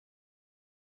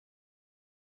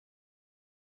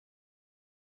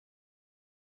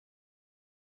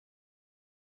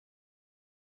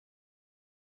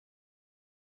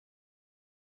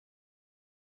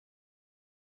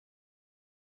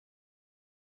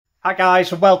Hi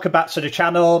guys, and welcome back to the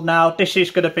channel. Now this is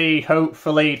going to be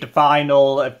hopefully the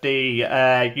final of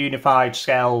the Unified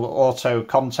Scale Auto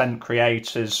Content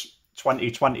Creators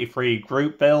 2023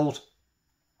 group build.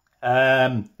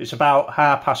 It's about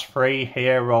 3:30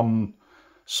 here on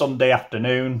Sunday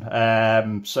afternoon,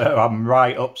 so I'm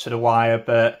right up to the wire,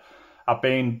 but I've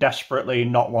been desperately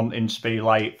not wanting to be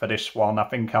late for this one. I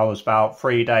think I was about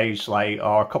 3 days late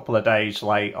or a couple of days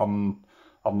late on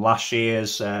last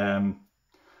year's.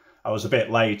 I was a bit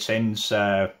late in,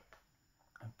 so,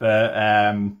 but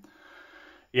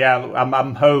yeah,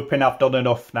 I'm hoping I've done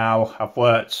enough now. I've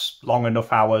worked long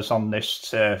enough hours on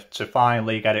this to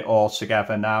finally get it all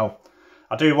together now.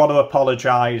 I do want to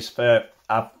apologise for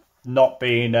I've not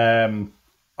been on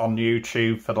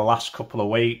YouTube for the last couple of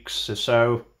weeks or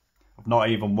so. I've not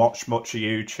even watched much of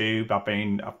YouTube.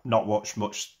 I've not watched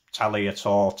much telly at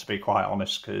all, to be quite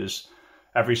honest, because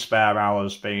every spare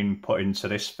hour's been put into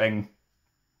this thing.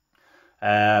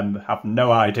 Have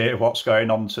no idea what's going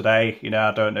on today.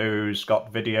 I don't know who's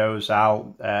got videos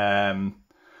out,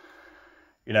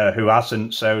 who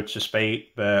hasn't, so to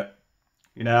speak. But,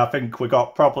 I think we've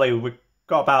got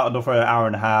about another hour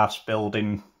and a half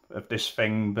building of this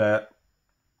thing. But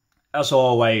as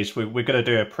always, we're going to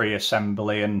do a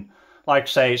pre-assembly. And like I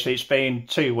say, it's been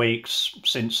 2 weeks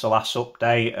since the last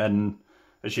update. And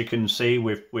as you can see,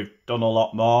 we've done a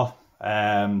lot more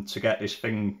to get this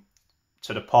thing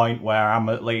to the point where I'm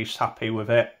at least happy with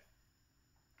it.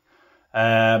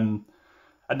 And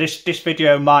this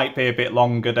video might be a bit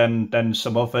longer than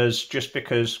some others, just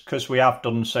because we have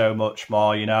done so much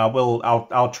more.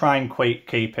 I'll try and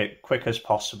keep it quick as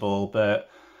possible, but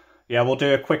yeah, we'll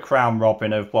do a quick round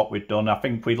robin of what we've done. I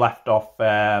think we left off,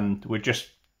 we just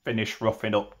finished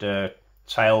roughing up the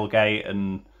tailgate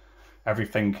and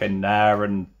everything in there,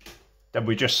 and then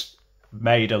we just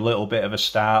made a little bit of a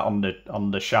start on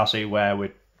the chassis where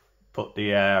we put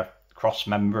the cross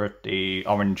member of the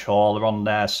orange hauler on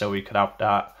there, so we could have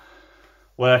that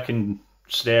working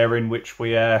steering, which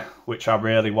I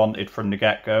really wanted from the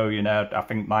get-go. I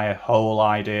think my whole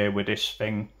idea with this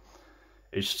thing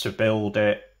is to build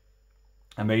it.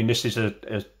 I mean, this is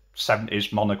a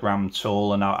 70s Monogram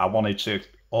tool, and I wanted to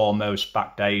almost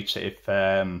backdate it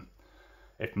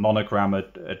if Monogram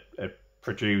had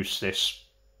produced this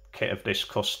kit of this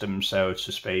custom, so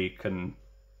to speak, and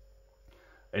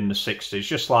in the 60s,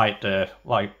 just like the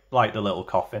little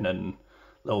coffin and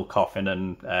all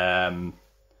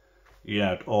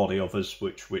the others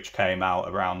which came out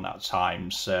around that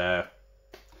time. So,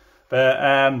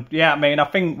 but yeah, I mean, I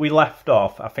think we left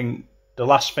off. I think the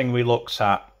last thing we looked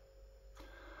at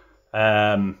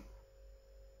in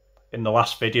the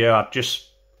last video, I just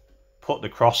put the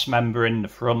cross member in the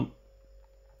front.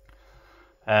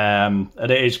 And it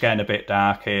is getting a bit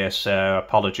dark here, so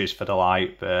apologies for the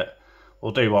light, but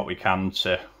we'll do what we can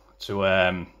to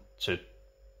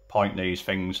point these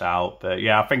things out. But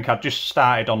yeah, I think I just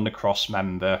started on the cross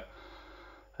member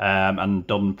and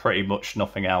done pretty much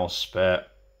nothing else.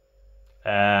 But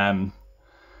yeah,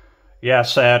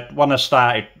 so when I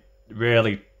started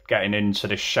really getting into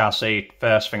this chassis,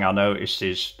 first thing I noticed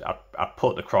is I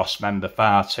put the cross member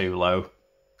far too low.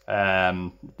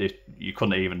 You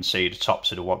couldn't even see the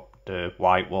tops of the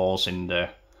white walls in the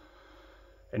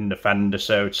fender,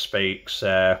 so to speak.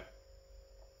 So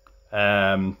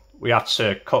we had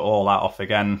to cut all that off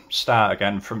again, start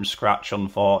again from scratch,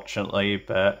 unfortunately.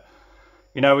 But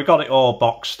we got it all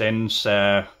boxed in,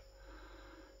 so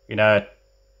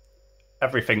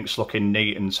everything's looking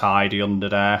neat and tidy under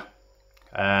there.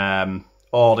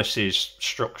 All this is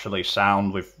structurally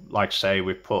sound. Like I say,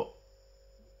 we've put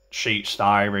sheet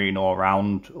styrene all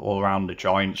around the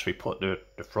joints. We put the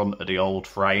front of the old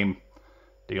frame,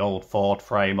 the old Ford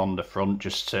frame, on the front,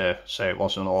 just to so it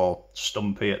wasn't all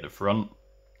stumpy at the front.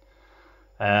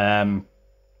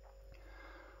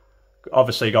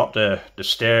 Obviously got the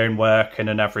steering working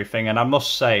and everything, and I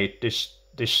must say this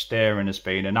steering has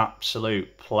been an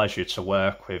absolute pleasure to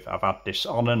work with. I've had this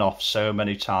on and off so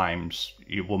many times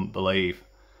you wouldn't believe.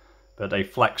 But they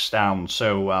flex down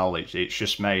so well, it's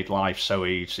just made life so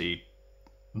easy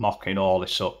mocking all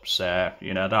this up. So,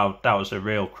 that was a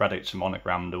real credit to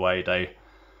Monogram, the way they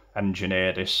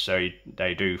engineer this, so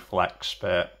they do flex.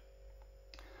 But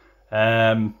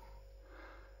yeah,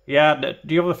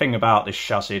 the other thing about this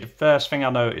chassis, the first thing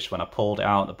I noticed when I pulled it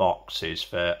out of the box is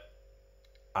that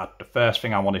the first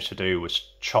thing I wanted to do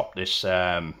was chop this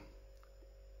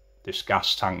this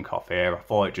gas tank off here. I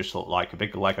thought it just looked like a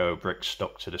big Lego brick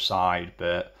stuck to the side,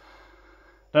 but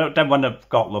then when I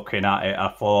got looking at it, I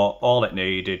thought all it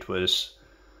needed was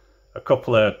a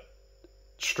couple of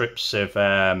strips of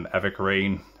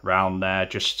evergreen round there,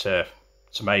 just to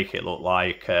make it look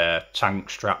like tank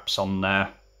straps on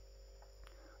there.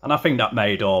 And I think that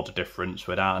made all the difference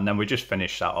with that. And then we just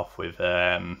finished that off with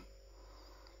a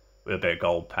bit of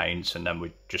gold paint, and then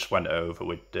we just went over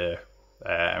with the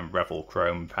Revel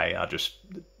Chrome paint. I just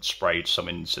sprayed some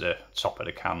into the top of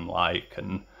the can, like,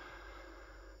 and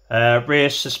rear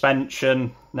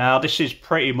suspension. Now this is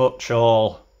pretty much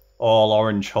all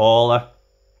orange hauler,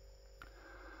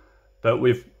 but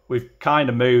we've kind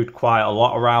of moved quite a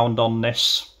lot around on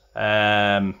this.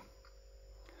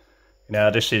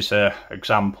 This is an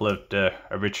example of the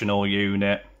original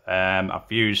unit.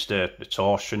 I've used the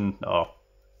torsion, or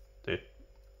the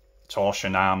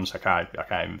torsion arms. I can't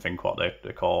even think what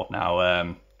they're called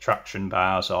now. Traction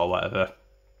bars or whatever.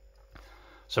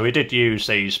 So we did use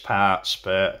these parts,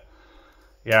 but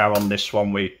yeah, on this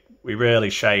one we really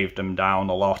shaved them down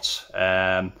a lot.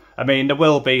 I mean, there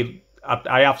will be.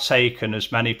 I have taken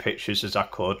as many pictures as I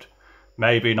could.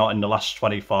 Maybe not in the last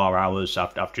 24 hours.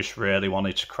 I've just really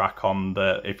wanted to crack on.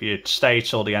 But if you stay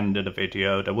till the end of the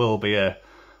video, there will be a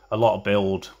lot of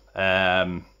build,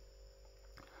 a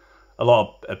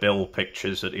lot of build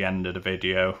pictures at the end of the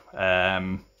video.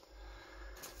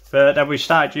 But then we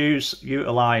started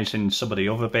utilising some of the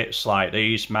other bits, like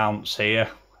these mounts here,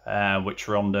 which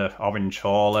are on the orange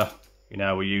hauler.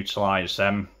 We utilise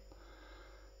them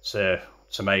to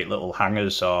make little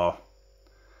hangers or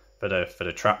for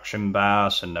the traction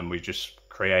bars, and then we just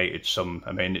created some.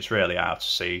 I mean, it's really hard to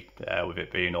see with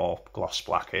it being all gloss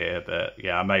black here, but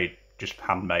yeah, I just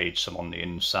handmade some on the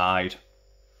inside.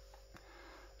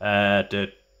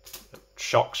 The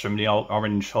shocks from the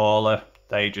orange hauler,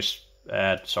 they just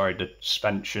the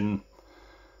suspension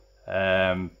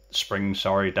spring,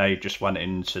 they just went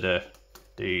into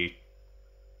the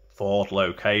Ford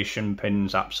location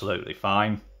pins absolutely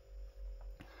fine.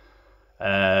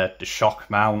 The shock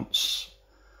mounts,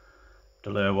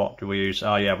 what do we use?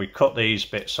 Oh yeah, we cut these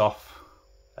bits off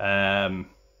the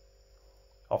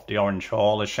orange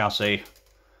hauler chassis.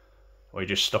 We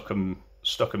just stuck them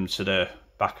to the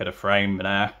back of the frame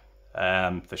there.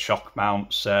 The shock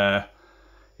mounts, I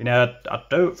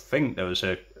don't think there was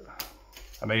I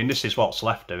mean, this is what's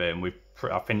left of it, and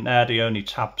I think they're the only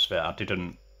tabs that I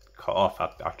didn't cut off.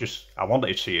 I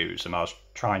wanted to use them. I was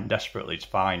trying desperately to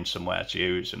find somewhere to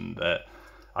use them, but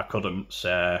I couldn't.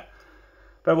 But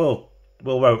we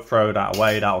won't throw that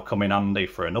away. That'll come in handy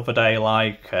for another day,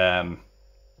 like. But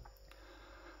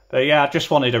yeah, I just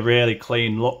wanted a really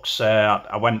clean look.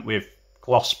 I went with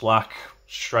gloss black,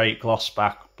 straight gloss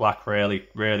black,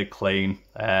 really clean.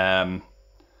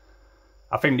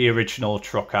 I think the original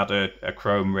truck had a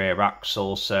chrome rear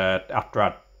axle, so after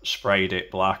I'd sprayed it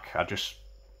black, I just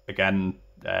again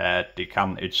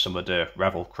decanted some of the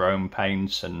Revel Chrome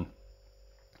paint and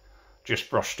just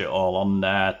brushed it all on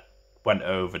there. Went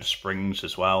over the springs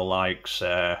as well, like,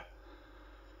 so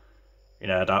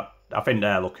that I think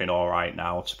they're looking all right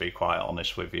now, to be quite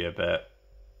honest with you. But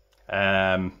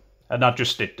and I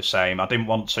just did the same. I didn't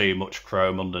want too much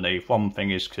chrome underneath. One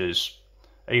thing is because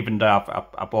even though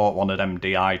I bought one of them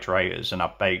dehydrators and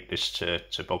I baked this to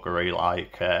buggery,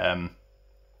 like,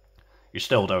 you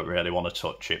still don't really want to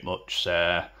touch it much.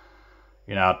 So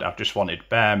I've just wanted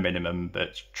bare minimum,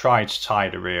 but tried to tie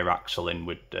the rear axle in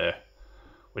with the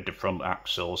front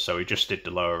axle. So we just did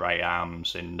the lower A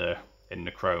arms in the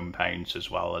chrome paint as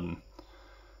well, and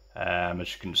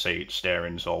as you can see, the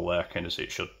steering's all working as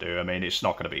it should do. I mean, it's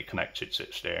not going to be connected to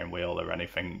the steering wheel or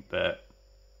anything, but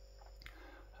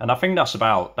and I think that's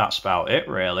about it,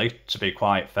 really, to be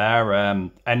quite fair.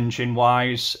 Engine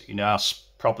wise, I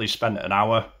probably spent an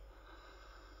hour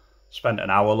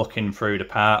looking through the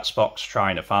parts box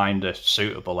trying to find a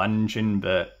suitable engine.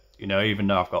 But even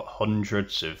though I've got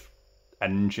hundreds of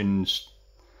engines,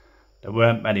 there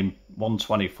weren't many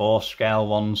 1/24 scale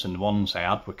ones, and the ones I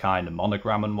had were kind of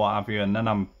monogram and what have you. And then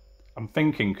I'm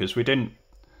thinking, because we didn't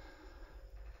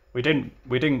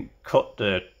cut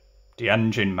the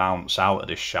engine mounts out of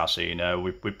this chassis.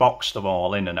 We boxed them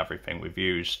all in and everything. We've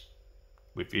used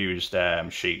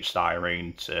sheet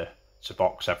styrene to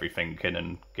box everything in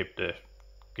and give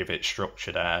it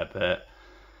structure there. But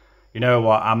you know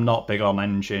what, I'm not big on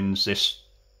engines. This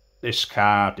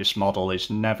model is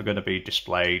never going to be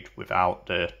displayed without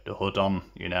the hood on.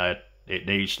 It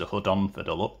needs the hood on for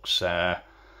the looks. I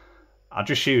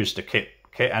just used the kit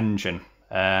engine,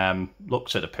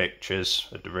 looked at the pictures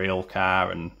of the real car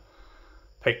and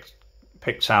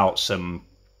picked out some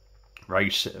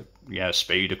race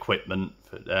speed equipment,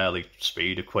 early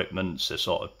speed equipment, to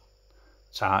sort of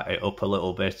tighten it up a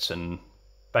little bit, and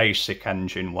basic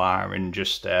engine wiring,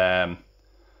 just wired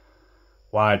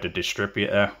the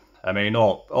distributor. I mean,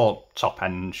 all top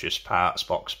ends, just parts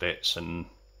box bits, and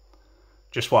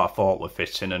just what I thought were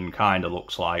fitting, and kind of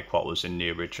looks like what was in the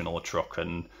original truck.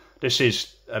 And this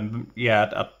is,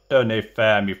 yeah, I don't know if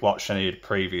you've watched any of the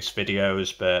previous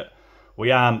videos, but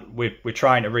we're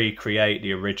trying to recreate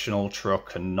the original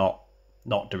truck and not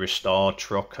the restored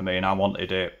truck. I mean, I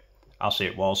wanted it as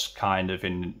it was kind of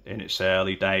in its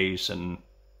early days, and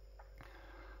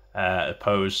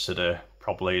opposed to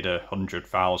probably the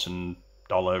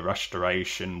 $100,000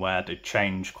 restoration where they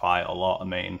changed quite a lot. I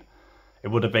mean, it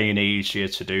would have been easier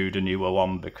to do the newer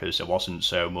one because there wasn't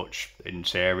so much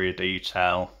interior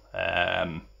detail, a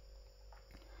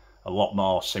lot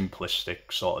more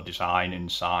simplistic sort of design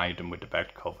inside and with the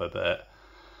bed cover.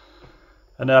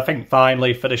 And I think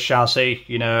finally for the chassis,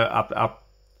 you know,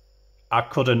 I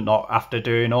couldn't not, after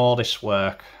doing all this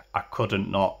work, I couldn't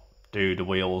not do the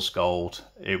wheels gold.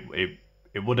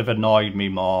 It would have annoyed me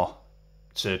more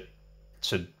to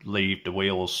leave the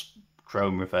wheels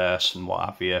chrome reverse and what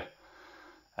have you.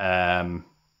 And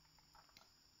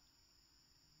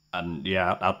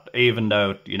yeah, even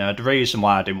though, you know, the reason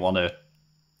why I didn't want to,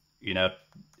 you know,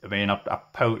 I mean, I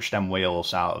poached them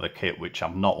wheels out of the kit, which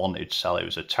I've not wanted to sell. It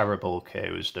was a terrible kit.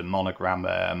 It was the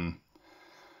Monogram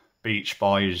Beach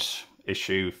Boys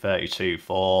issue 32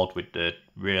 Ford with the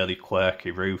really quirky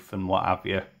roof and what have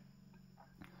you.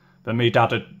 But my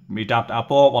dad, I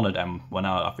bought one of them when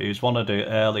it was one of the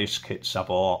earliest kits I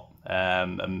bought,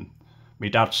 and my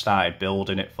dad started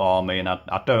building it for me, and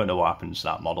I don't know what happens to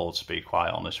that model, to be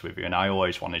quite honest with you, and I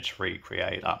always wanted to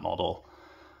recreate that model.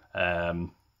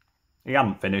 He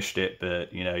hadn't finished it,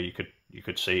 but you know, you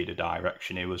could see the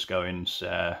direction he was going,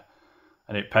 so,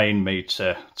 and it pained me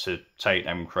to take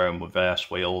them chrome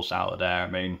reverse wheels out of there. I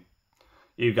mean,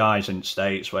 you guys in the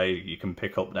States where you can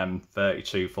pick up them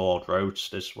 32 Ford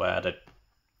Roadsters where they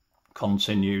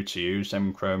continue to use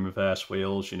them chrome reverse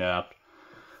wheels, you know,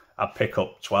 I'd pick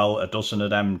up a dozen of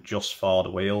them just for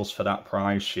the wheels for that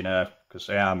price, you know, because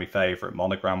they are my favourite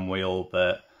Monogram wheel.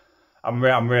 But I'm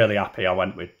really happy I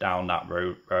went down that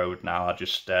road now. I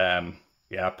just, yeah,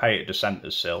 I painted the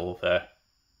centre silver.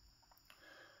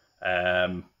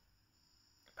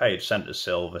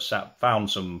 Found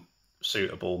some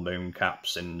suitable moon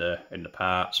caps in the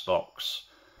parts box,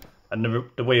 and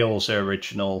the wheels are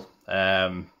original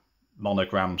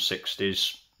Monogram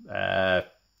 60s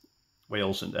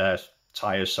wheels and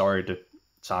tyres. Sorry, the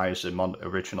tyres are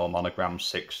original Monogram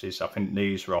 60s. I think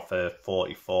these were off a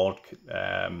 40 Ford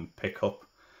pickup,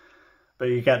 but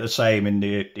you get the same in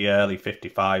the early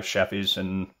 55 Chevys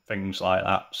and things like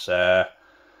that.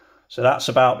 So that's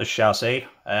about the chassis.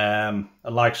 And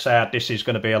like I said, this is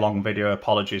going to be a long video.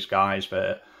 Apologies, guys,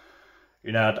 but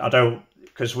you know, I don't,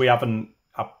 because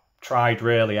I've tried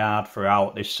really hard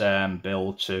throughout this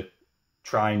build to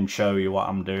try and show you what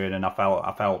I'm doing, and I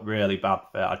felt really bad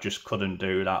that I just couldn't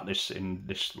do that in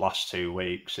this last 2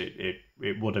 weeks. It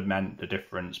would have meant the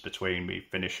difference between me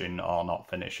finishing or not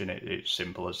finishing it. It's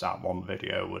simple as that. One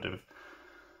video would have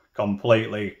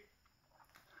completely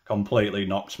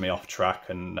knocked me off track,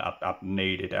 and I've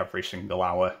needed every single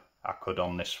hour I could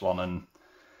on this one.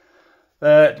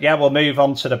 And yeah, we'll move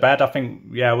on to the bed. I think,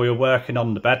 yeah, we were working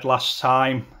on the bed last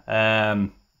time.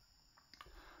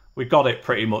 We got it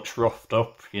pretty much roughed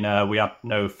up, you know, we had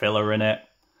no filler in it.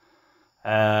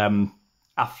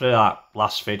 After that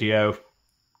last video,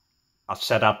 I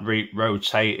said I'd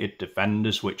rotated the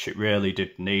fenders, which it really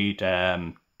did need.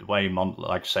 The way,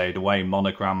 like I say, the way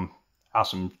Monogram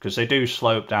has them, because they do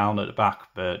slope down at the back,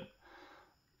 but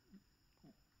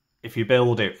if you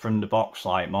build it from the box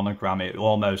like Monogram, it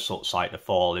almost looks like they're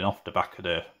falling off the back of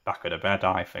the bed,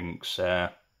 I think. So,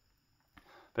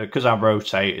 but because I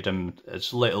rotated them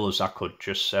as little as I could,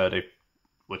 just so they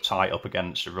were tight up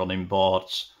against the running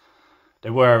boards, they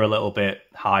were a little bit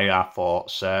higher, I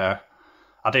thought. So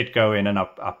I did go in and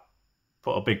I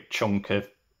put a big chunk of,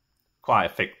 quite a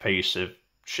thick piece of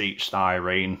sheet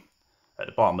styrene at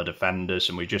the bottom of the fenders,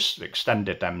 and we just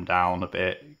extended them down a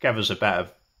bit. It gave us a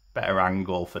better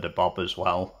angle for the bob as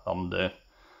well on the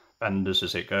fenders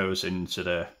as it goes into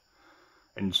the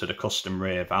custom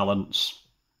rear valance.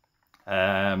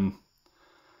 The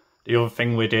other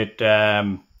thing we did,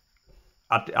 I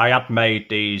had made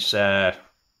these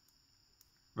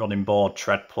running board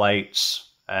tread plates,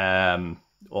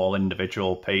 all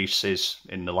individual pieces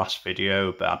in the last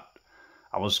video, but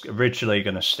I was originally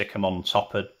going to stick them on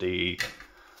top of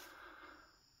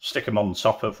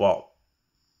what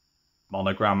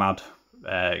Monogram had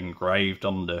engraved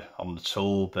on the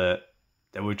tool, but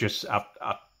they were just,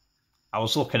 I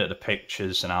was looking at the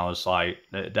pictures and I was like,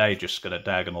 they're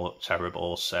gonna look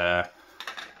terrible. So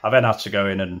I then had to go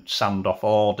in and sand off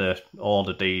all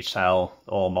the detail,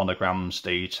 all Monogram's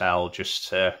detail, just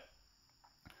to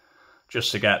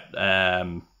just to get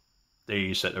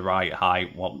these at the right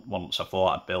height. Once I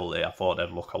thought I'd built it, I thought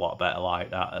they'd look a lot better like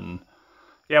that. And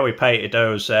yeah, we painted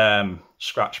those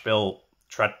scratch built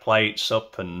tread plates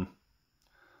up and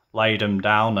laid them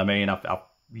down. I mean, I've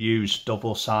used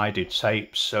double-sided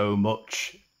tape so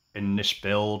much in this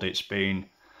build. It's been,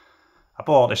 I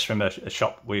bought this from a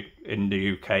shop in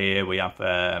the UK here. We have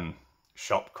a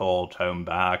shop called Home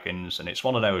Bargains, and it's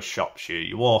one of those shops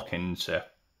you walk into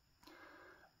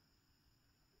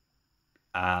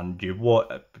and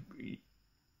you're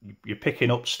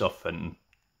picking up stuff and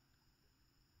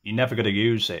you're never going to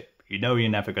use it. You know you're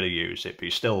never going to use it, but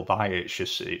you still buy it. It's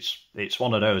just, it's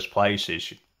one of those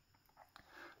places.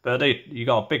 But you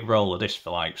got a big roll of this for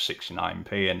like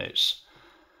 69p, and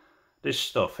this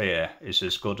stuff here is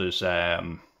as good as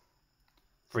 3M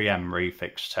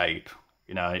refix tape.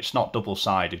 You know, it's not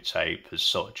double-sided tape as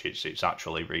such. It's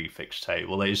actually refix tape.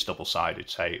 Well, it is double-sided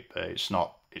tape, but it's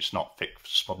not thick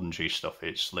spongy stuff.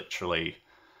 It's literally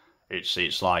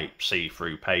it's like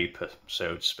see-through paper,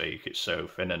 so to speak. It's so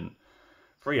thin, and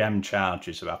 3M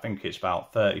charges, I think it's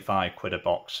about 35 quid a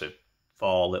box of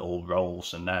 4 little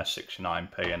rolls, and they're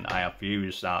 69p, and I have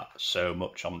used that so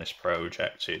much on this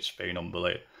project. It's been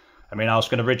unbelievable. I mean, I was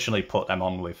going to originally put them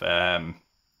on with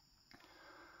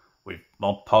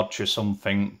Mod Podge or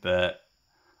something, but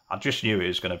I just knew it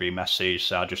was going to be messy,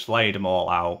 so I just laid them all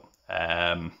out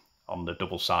on the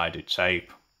double-sided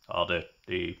tape, or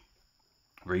the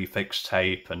refix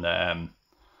tape, and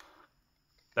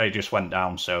they just went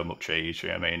down so much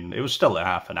easier. I mean, it was still a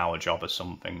half-an-hour job or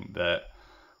something, but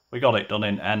we got it done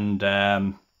in end.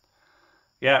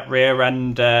 Yeah, rear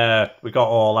end, we got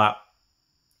all that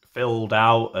filled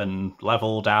out and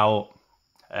levelled out.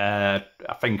 I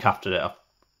think after that,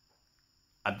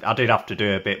 I did have to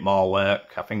do a bit more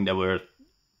work. I think there was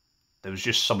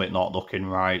just something not looking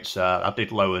right, so I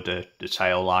did lower the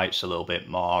tail lights a little bit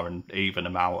more and even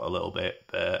them out a little bit.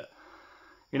 But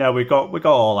you know, we got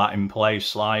all that in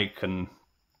place, like. And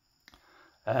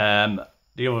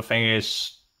the other thing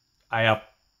is, I have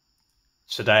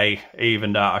today,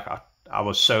 even though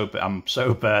I'm so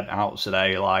burnt out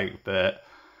today, like, but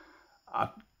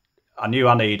I knew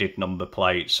I needed number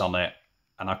plates on it,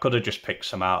 and I could have just picked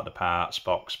some out of the parts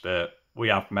box, but we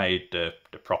have made the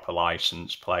proper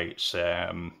license plates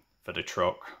for the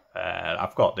truck.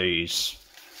 I've got these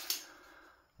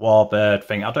Warbird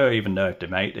thing. I don't even know if they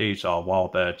make these or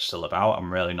Warbird's still about.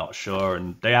 I'm really not sure.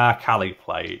 And they are Cali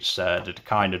plates. They're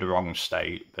kind of the wrong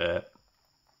state, but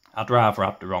I'd rather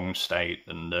have the wrong state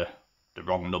than the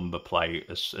wrong number plate,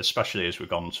 especially as we've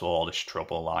gone to all this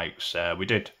trouble. Like, so we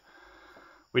did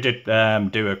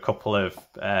do a couple of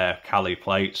Cali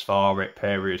plates for it,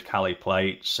 period Cali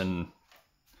plates, and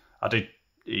I did.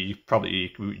 You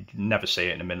never see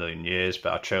it in a million years,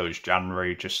 but I chose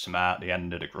January just to mark the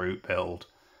end of the group build.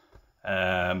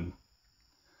 Yeah,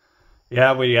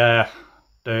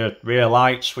 the rear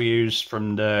lights we used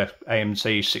from the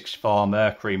AMT 64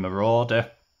 Mercury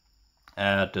Marauder.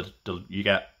 You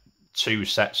get 2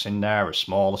 sets in there, a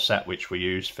smaller set which we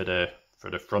used for the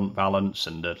front balance,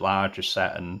 and the larger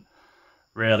set, and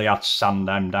really had to sand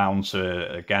them down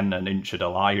to, again, 1 inch of the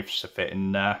lives to fit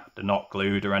in there. They're not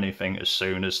glued or anything. As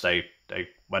soon as they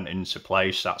went into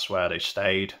place, that's where they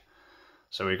stayed.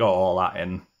 So we got all that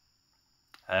in.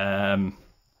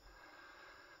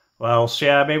 Well, so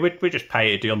yeah, I mean, we just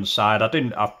painted the underside.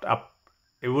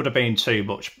 It would have been too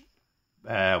much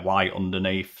white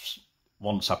underneath.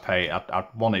 Once I painted, I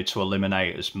wanted to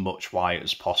eliminate as much white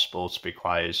as possible, to be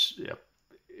quite as,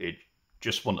 it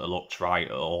just wouldn't have looked right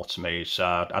at all to me.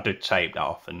 So I did tape that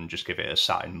off and just give it a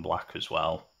satin black as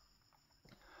well.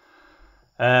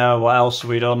 What else have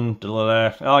we done?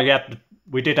 Oh yeah,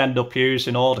 we did end up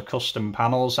using all the custom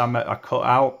panels I cut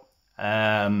out.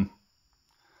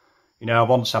 You know,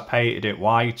 once I painted it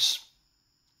white,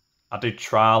 I did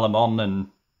trial them on, and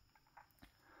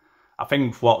I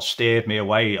think what steered me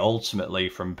away ultimately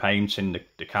from painting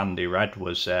the candy red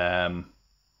was, you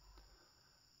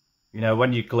know,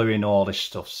 when you're gluing all this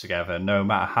stuff together, no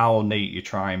matter how neat you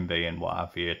try and be and what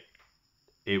have you,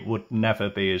 it would never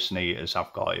be as neat as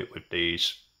I've got it with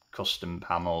these custom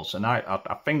panels. And I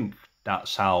think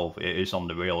that's how it is on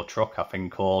the real truck. I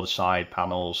think all the side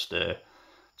panels, the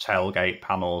tailgate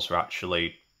panels, are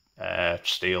actually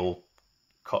steel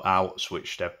cutouts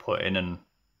which they've put in. And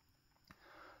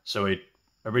so we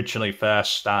originally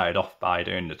first started off by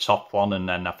doing the top one, and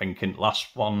then I think in the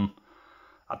last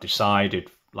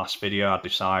video I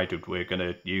decided we're going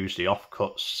to use the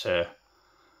offcuts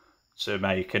to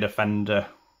make it a fender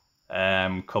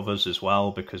covers as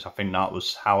well, because I think that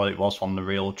was how it was on the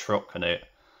real truck, and it,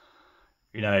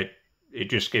 you know, it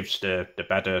just gives the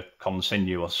better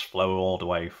continuous flow all the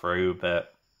way through.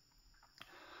 But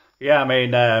yeah, I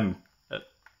mean,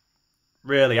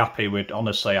 really happy with,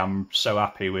 honestly, I'm so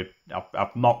happy with,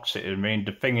 I've mocked it. I mean,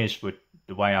 the thing is with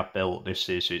the way I built this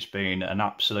is it's been an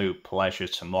absolute pleasure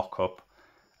to mock up,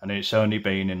 and it's only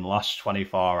been in the last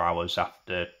 24 hours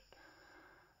after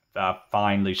I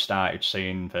finally started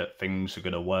seeing that things are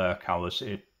going to work. I was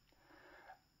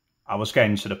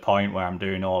getting to the point where I'm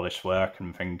doing all this work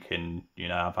and thinking, you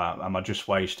know, am I just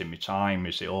wasting my time?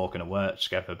 Is it all going to work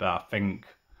together? But I think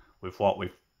with what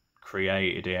we've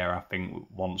created here, I think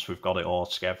once we've got it all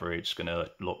together, it's going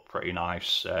to look pretty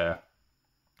nice.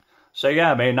 So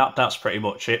yeah, I mean, that's pretty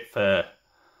much it for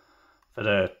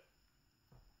the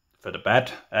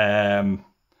bed.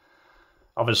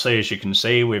 Obviously, as you can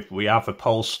see, we have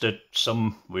upholstered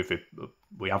some. We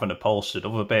haven't upholstered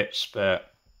other bits,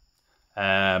 but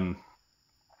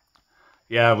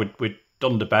yeah, we'd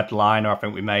done the bed liner. I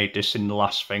think we made this in the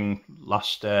last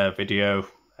video.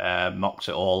 Mocked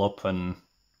it all up, and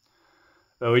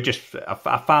but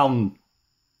I found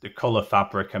the colour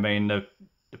fabric. I mean, the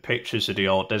pictures of the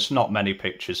old. There's not many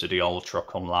pictures of the old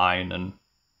truck online, and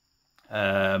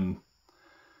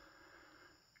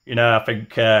you know, I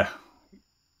think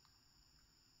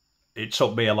it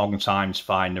took me a long time to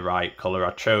find the right colour.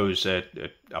 I chose I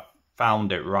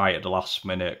found it right at the last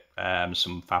minute.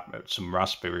 Some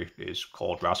raspberry, is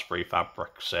called raspberry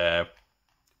fabrics.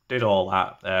 Did all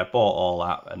that, bought all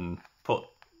that, and put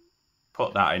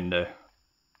that in the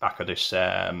back of this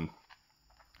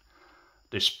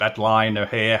this bed liner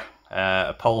here.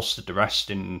 Upholstered the rest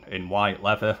in white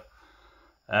leather.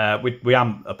 We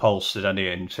haven't upholstered any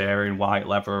interior in white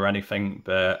leather or anything,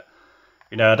 but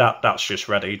you know, that's just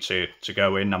ready to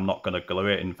go in. I'm not going to glue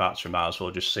it. In fact, we might as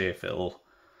well just see if it'll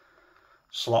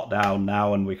slot down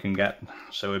now, and we can get.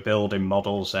 So we're building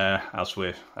models there as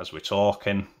we're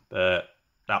talking, but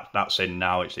that's in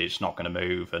now. It's not going to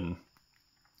move, and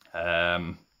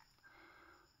I'm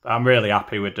really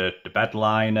happy with the bed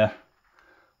liner.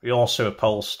 We also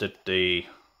upholstered the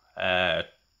bed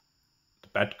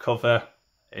cover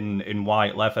in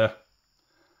white leather.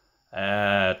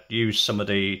 Used some of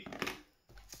the.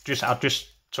 I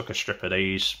just took a strip of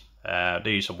these.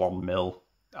 These are 1mm.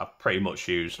 I've pretty much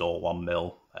used all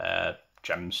 1mm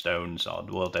gemstones, or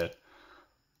well, they're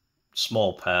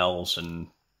small pearls and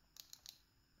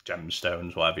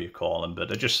gemstones, whatever you call them, but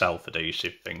they're just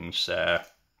self-adhesive things.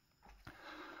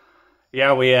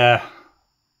 Yeah, we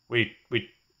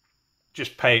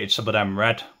just painted some of them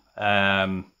red.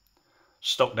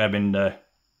 Stuck them in the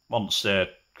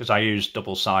because I used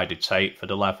double-sided tape for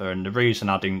the leather, and the reason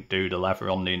I didn't do the leather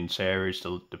on the interior is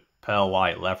the pearl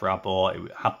white leather I bought,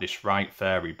 it had this right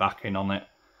fairy backing on it,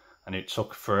 and it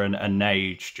took for an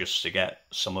age just to get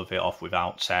some of it off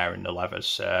without tearing the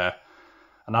leathers.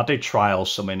 And I did trial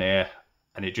some in here,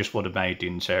 and it just would have made the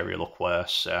interior look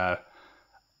worse. I'm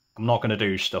not going to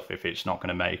do stuff if it's not going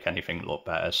to make anything look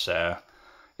better. So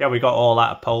yeah, we got all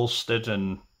that upholstered,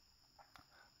 and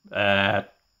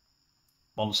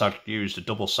once I'd used the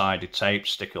double-sided tape,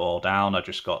 stick it all down, I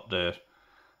just got the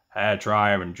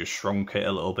hairdryer and just shrunk it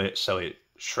a little bit so it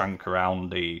shrank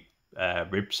around the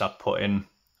ribs I'd put in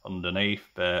underneath.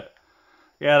 But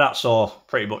yeah, that's all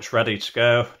pretty much ready to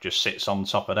go. Just sits on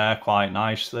top of there quite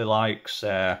nicely, like.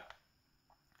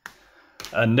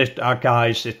 And this,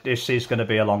 guys, this is going to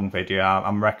be a long video.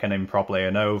 I'm reckoning probably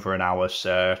over an hour.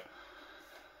 So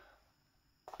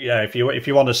yeah, if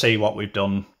you want to see what we've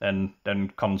done, then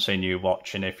continue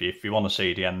watching. If you want to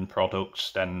see the end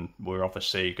products, then we're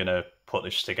obviously going to put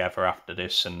this together after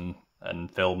this and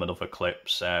film another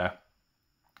clips. But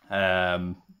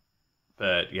yeah,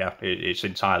 it's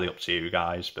entirely up to you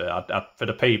guys. But for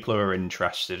the people who are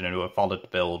interested and who have followed the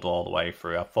build all the way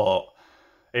through, I thought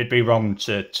it'd be wrong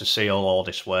to seal all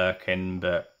this work in.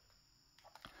 But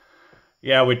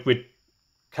yeah, we'd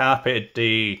carpeted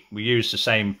we used the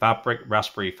same fabric,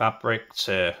 raspberry fabric,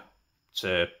 to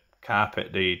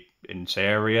carpet the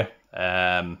interior.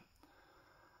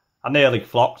 I nearly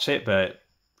flocked it, but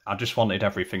I just wanted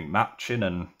everything matching.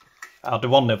 And the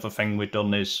one other thing we've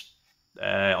done is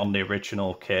on the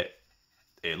original kit,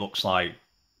 it looks like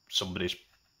somebody's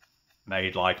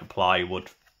made like a plywood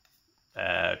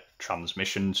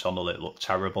transmission tunnel. It looked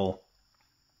terrible,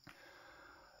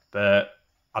 but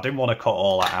I didn't want to cut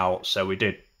all that out, so we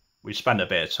spent a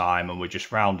bit of time and we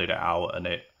just rounded it out, and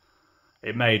it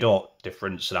made all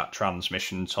difference to that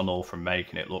transmission tunnel, from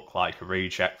making it look like a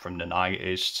reject from the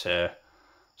 90s to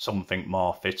something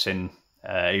more fitting,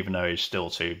 even though it's still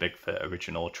too big for the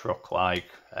original truck, like.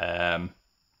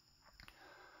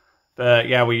 But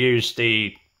yeah, we used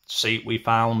the seat we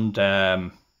found.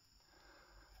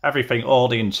 everything, all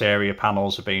the interior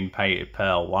panels are being painted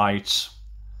pearl white,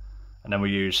 and then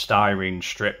we use styrene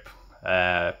strip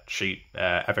sheet,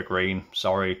 evergreen,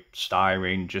 sorry,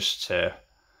 styrene, just to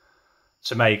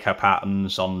make our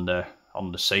patterns on the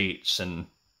seats. And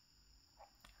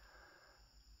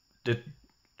the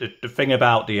thing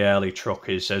about the early truck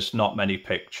is there's not many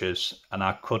pictures, and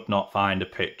I could not find a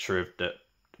picture of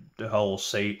the whole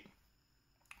seat.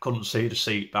 Couldn't see the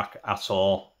seat back at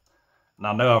all. And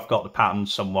I know I've got the pattern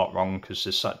somewhat wrong, because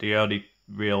the only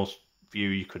real view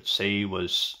you could see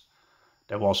was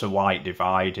there was a white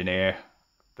divide in here.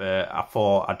 But I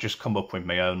thought I'd just come up with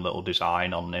my own little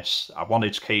design on this. I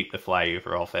wanted to keep the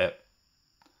flavour of it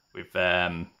with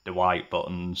the white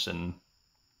buttons and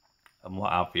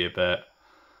what have you, but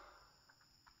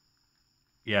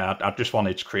yeah, I just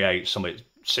wanted to create something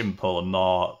simple and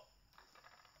more.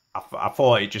 I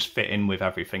thought it just fit in with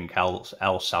everything else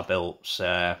I built.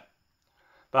 But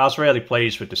I was really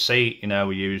pleased with the seat. You know,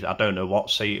 I don't know what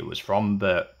seat it was from,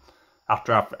 but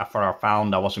after I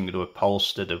found I wasn't going to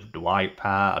upholster the white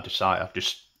part, I decided I've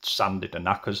just sanded the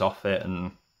knackers off it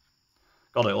and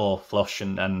got it all flush,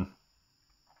 and then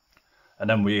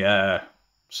we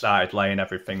started laying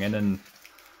everything in. And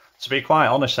to be quite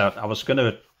honest, I was going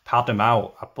to pad them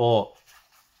out. I bought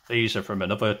these are from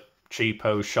another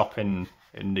cheapo shop in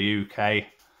the UK.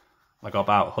 I got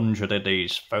about 100 of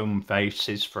these foam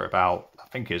faces for about, I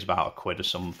think it was about £1 or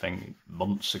something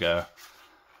months ago.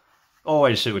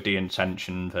 Always with the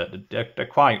intention that they're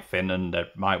quite thin and they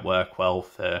might work well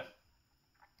for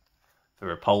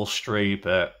upholstery,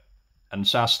 and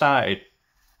so I started.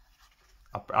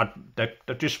 They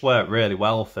just work really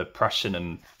well for pressing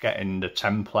and getting the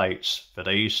templates for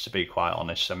these, to be quite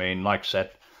honest. I mean, like I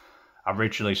said, I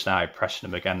originally started pressing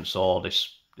them against all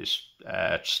this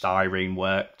styrene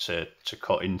work to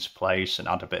cut into place and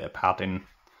add a bit of padding,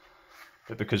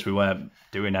 but because we weren't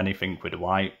doing anything with the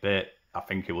white bit, I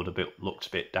think it would have looked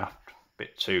a bit daft, a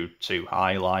bit too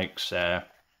high, like so.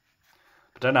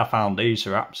 But then I found these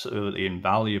are absolutely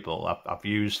invaluable. I've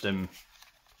used them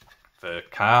for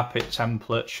carpet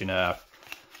templates. You know,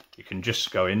 you can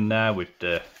just go in there with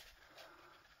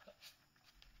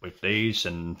these,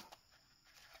 and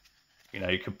you know,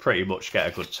 you could pretty much get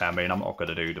a good time. I mean, I'm not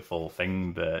going to do the full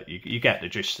thing, but you get the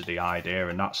gist of the idea,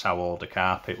 and that's how all the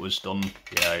carpet was done.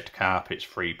 You know, the carpet's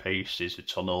 3 pieces, a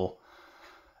tunnel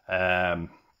and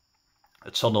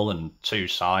 2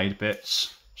 side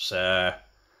bits. So,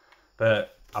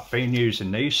 but I've been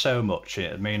using these so much.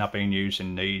 I mean, I've been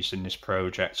using these in this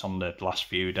project on the last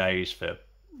few days for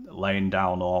laying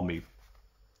down all my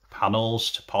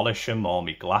panels to polish them, all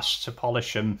my glass to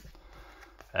polish them.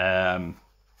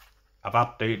 I've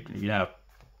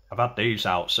had these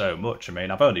out so much. I mean,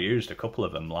 I've only used a couple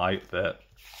of them, like, but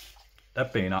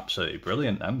they've been absolutely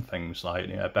brilliant. Them things, like,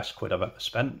 you know, best quid I've ever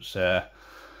spent. So,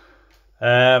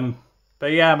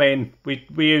 but yeah, I mean, we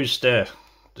used the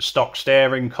stock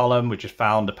steering column. We just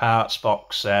found the parts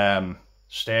box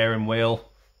steering wheel.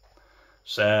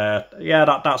 So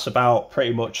yeah, that's about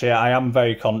pretty much it. I am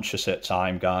very conscious at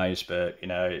time, guys, but you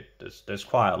know, there's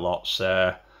quite a lot.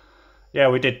 So yeah,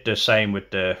 we did the same with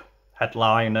the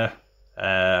headliner.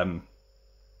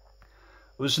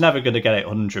 Was never going to get it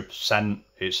 100%.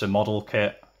 It's a model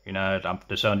kit. You know,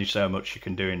 there's only so much you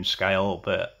can do in scale,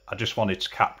 but I just wanted to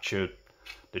capture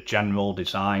the general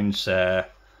designs. Yeah,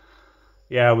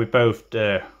 we both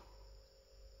the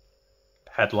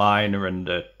headliner and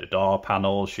the door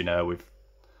panels. You know,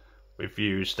 we've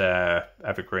used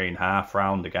evergreen half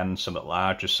round, again, some at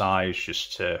larger size,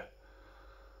 just to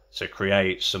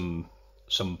create some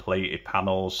pleated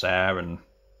panels there. And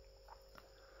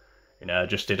you know,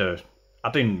 just I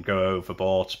didn't go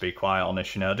overboard, to be quite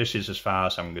honest. You know, this is as far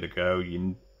as I'm going to go.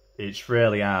 It's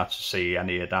really hard to see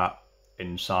any of that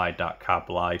inside that cab,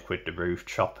 like with the roof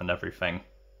chop and everything.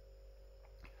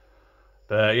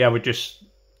 But yeah, we just,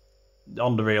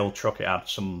 on the real truck, it had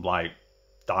some like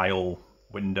dial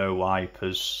window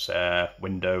wipers,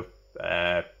 window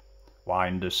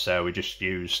winders, so we just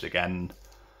used, again,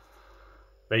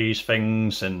 these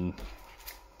things. And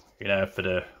you know, for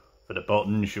the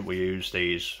buttons, we use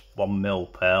these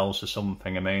 1mm pearls or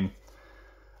something. I mean,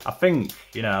 I think,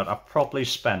 you know, I've probably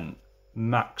spent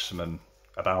maximum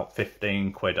about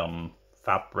 15 quid on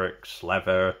fabrics,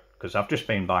 leather, because I've just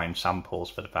been buying samples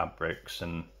for the fabrics.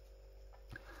 And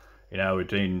you know, we've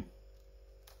been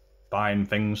buying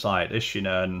things like this, you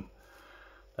know, and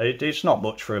it's not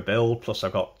much for a build, plus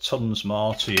I've got tons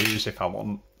more to use if I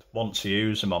want to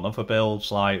use them on other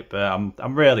builds, like. But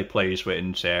I'm really pleased with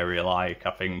interior, like.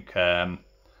 I think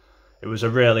it was a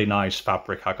really nice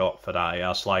fabric I got for that. It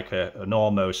has like an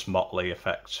almost motley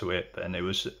effect to it, and it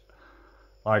was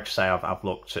like I say, I've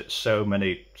looked at so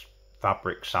many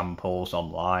fabric samples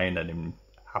online, and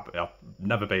I've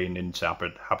never been into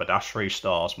haberdashery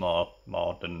stores more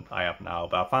than I have now,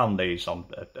 but I found these on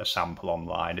a sample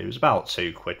online. It was about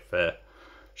 £2 for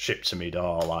shipped to me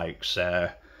door, like so.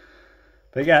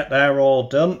 But yeah, they're all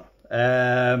done.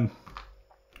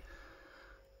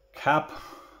 Cab.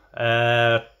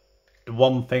 The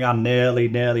one thing I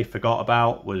nearly forgot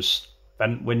about was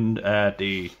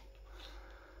the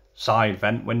side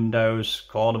vent windows,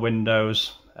 corner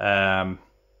windows.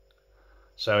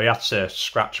 So he had to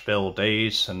scratch build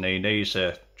these, and these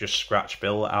are just scratch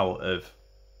built out of,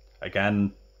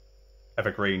 again,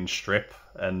 evergreen strip.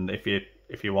 And if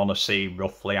you want to see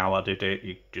roughly how I did it,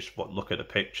 you just look at the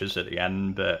pictures at the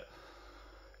end. But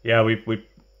yeah, we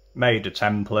made a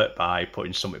template by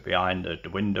putting something behind the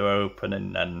window open,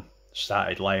 and then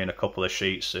started laying a couple of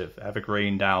sheets of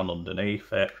evergreen down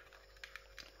underneath it.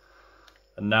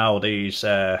 And now these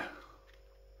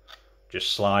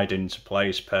just slide into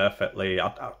place perfectly.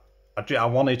 I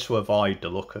wanted to avoid the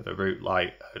look of a roof,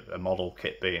 like a model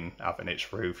kit having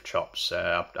its roof chops.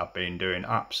 I've been doing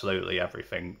absolutely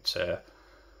everything to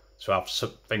have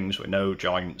some things with no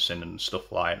joints in and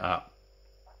stuff like that.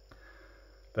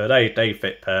 But they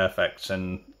fit perfect,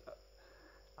 and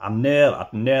I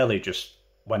nearly just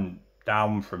went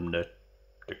down from the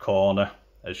corner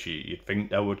as you'd think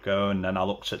they would go, and then I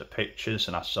looked at the pictures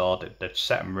and I saw that they'd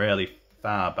set them really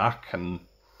far back, and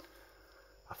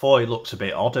I thought it looked a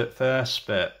bit odd at first,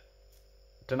 but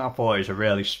then I thought it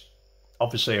was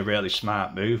obviously a really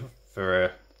smart move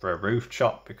for a roof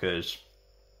chop, because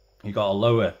you got a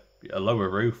lower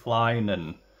roof line,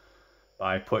 and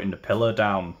by putting the pillar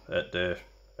down at the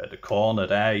corner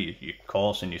there, you're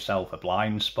causing yourself a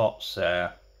blind spot.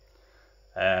 So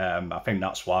I think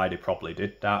that's why they probably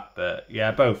did that. But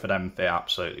yeah, both of them fit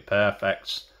absolutely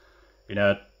perfect. You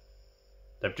know,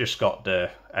 they've just got the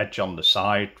edge on the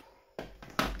side,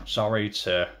 sorry,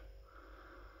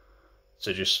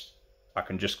 I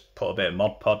can just put a bit of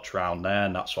Mod Podge around there,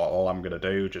 and that's all I'm going to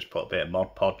do, just put a bit of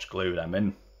Mod Podge, glue them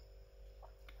in.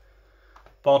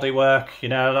 Bodywork, you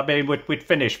know, I mean, we'd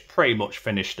pretty much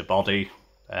finished the body.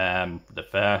 The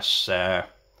first,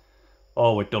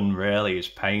 all we've done really is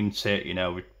paint it. You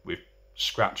know, we've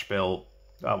scratch built,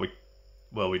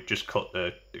 we've just cut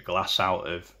the glass out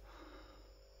of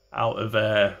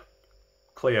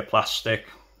clear plastic.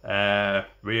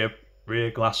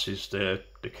 Rear glass is the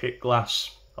kit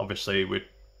glass. Obviously we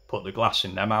put the glass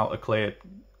in them out of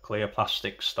clear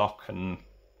plastic stock. And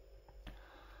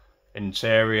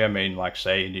interior, I mean, like I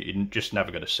say, you're just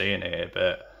never going to see in here,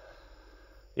 but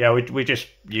yeah, we just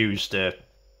used the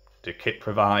kit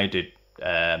provided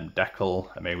decal.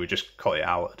 I mean, we just cut it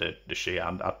out of the sheet.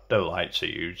 I don't like to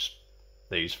use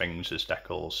these things as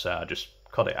decals, so I just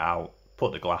cut it out,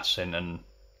 put the glass in, and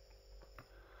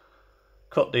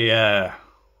cut the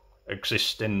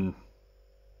existing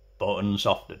buttons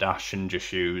off the dash, and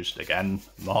just used, again,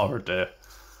 more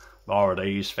of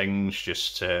these things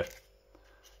just to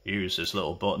use as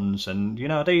little buttons. And you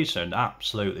know, these are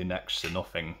absolutely next to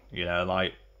nothing, you know,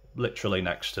 like literally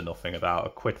next to nothing,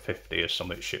 about £1.50 or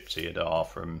something shipped to your door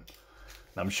from,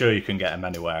 I'm sure you can get them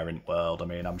anywhere in the world. I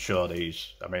mean,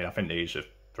 I think these are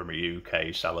from a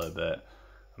UK seller, but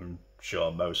I'm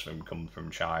sure most of them come from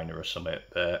China or something.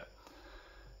 But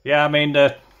yeah, I mean,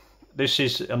 this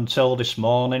is, until this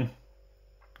morning,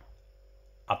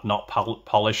 I've not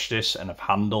polished this, and I've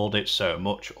handled it so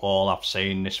much. All I've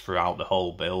seen this throughout the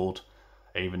whole build,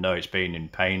 even though it's been in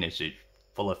paint, is it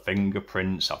full of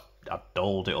fingerprints. I've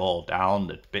dulled it all down,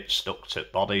 the bit stuck to the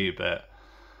body, but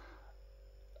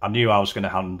I knew I was going to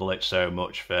handle it so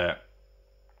much that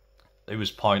it was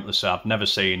pointless. I've never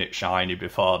seen it shiny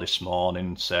before this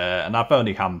morning, so, and I've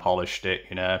only hand polished it,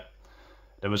 you know.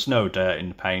 There was no dirt in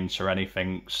the paint or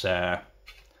anything, so.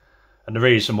 And the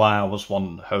reason why I was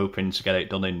hoping to get it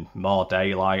done in more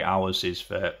daylight hours is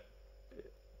that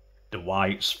the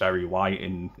white's very white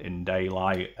in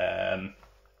daylight.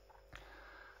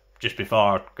 Just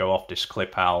before I go off this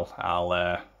clip,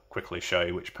 I'll quickly show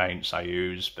you which paints I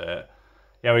use. But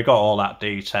yeah, we got all that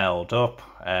detailed up.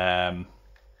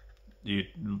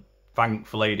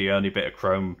 Thankfully, the only bit of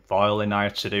chrome foiling I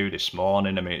had to do this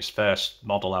morning, I mean, it's the first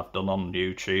model I've done on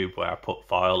YouTube where I put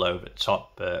foil over the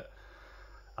top, but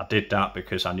I did that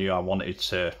because I knew I wanted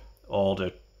to, all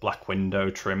the black window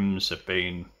trims have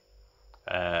been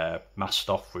masked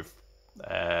off with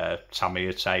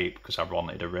Tamiya tape, because I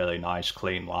wanted a really nice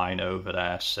clean line over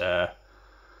there. So,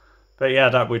 but yeah,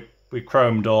 that we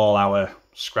chromed all our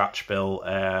scratch built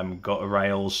gutter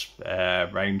rails,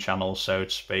 rain channels, so to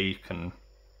speak, and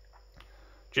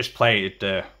just plated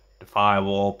the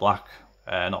firewall black.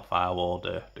 not firewall,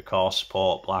 the core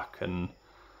support black. And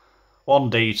one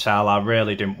detail I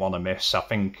really didn't want to miss, I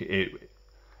think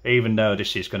even though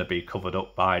this is going to be covered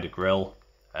up by the grille,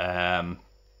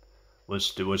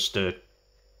 was the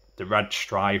red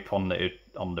stripe on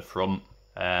the front.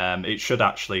 It should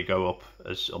actually go up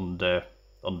as under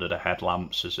the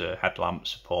headlamps as a headlamp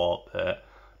support, but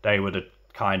they were the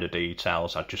kind of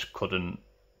details I just couldn't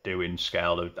do in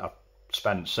scale. I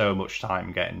spent so much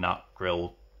time getting that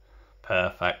grille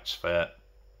perfect for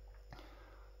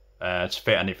to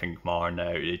fit anything more in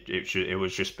there. It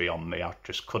was just beyond me. I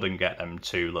just couldn't get them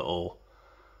two little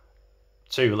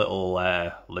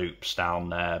loops down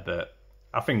there, but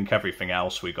I think everything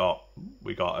else we got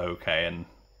okay, and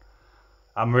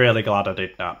I'm really glad I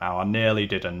did that now. I nearly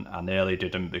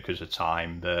didn't because of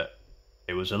time, but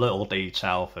it was a little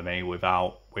detail for me.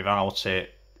 Without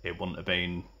it, it wouldn't have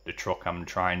been the truck I'm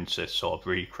trying to sort of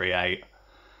recreate.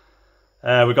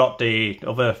 We got the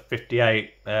other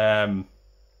 58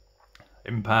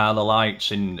 Impala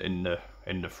lights in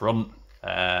the front.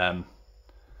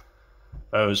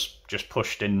 Those just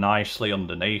pushed in nicely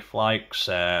underneath, like,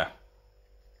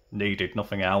 needed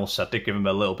nothing else. I did give them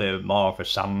a little bit more of a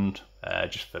sand,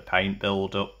 just for paint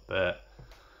build up, but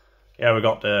yeah, we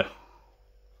got the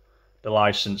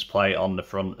license plate on the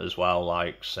front as well,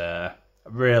 like,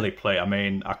 really I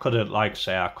mean, I could have, like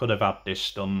say, I could have had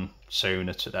this done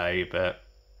sooner today, but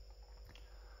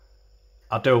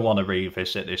I don't want to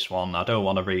revisit this one. I don't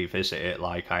want to revisit it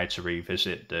like I had to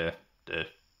revisit the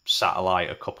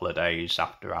satellite a couple of days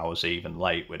after I was even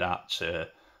late with that to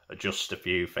adjust a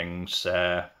few things.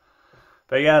 But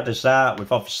yeah, there's that.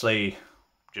 We've obviously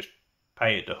just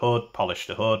painted the hood, polished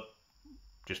the hood,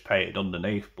 just painted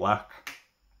underneath black.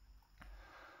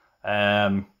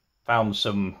 Found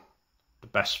the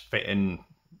best fitting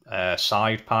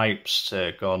side pipes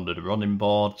to go under the running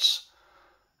boards.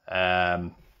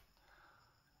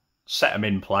 Set them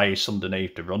in place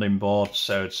underneath the running board,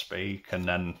 so to speak, and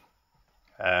then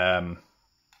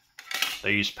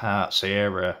these parts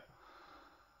here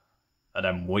are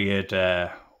them weird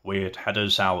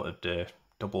headers out of the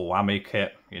double whammy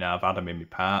kit. You know, I've had them in my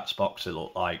parts box. They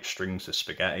look like strings of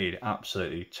spaghetti,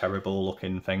 absolutely terrible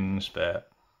looking things, but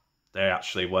they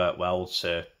actually work well.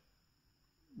 To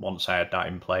once I had that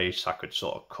in place, I could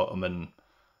sort of cut them and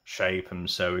shape them.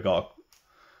 So we got a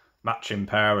matching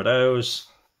pair of those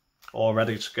all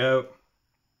ready to go.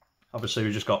 Obviously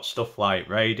we just got stuff like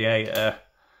radiator,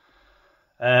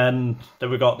 and then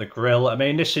we got the grille. I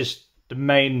mean, this is the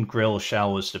main grille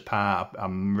shell was the part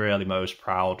I'm really most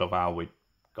proud of how we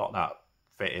got that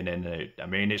fitting in it. I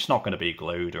mean, it's not going to be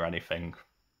glued or anything.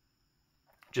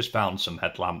 Just found some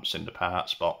headlamps in the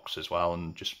parts box as well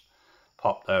and just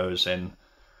popped those in.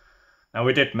 Now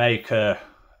we did make a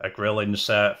grille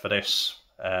insert for this,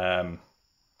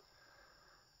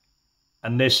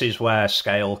 and this is where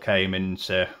scale came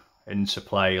into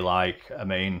play. Like, I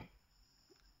mean,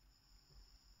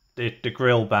 the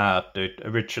grille bar, the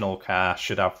original car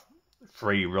should have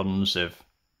 3 runs of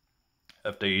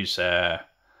these of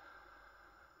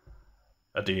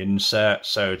the insert,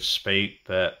 so to speak.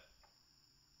 But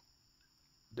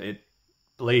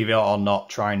believe it or not,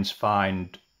 trying to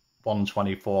find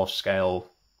 1/24 scale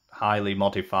highly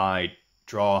modified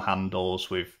draw handles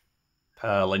with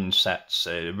pearl insets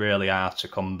really hard to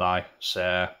come by.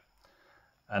 So,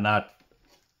 and I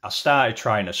started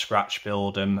trying to scratch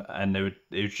build them, and it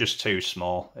was just too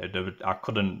small. I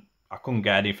couldn't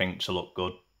get anything to look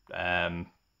good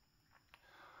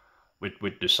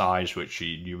with the size which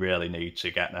you really need to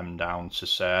get them down to.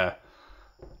 So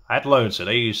I had loads of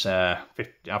these. I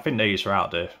think these are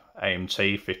out of the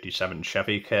AMT 57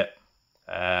 Chevy kit,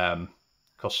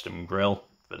 custom grill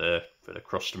for the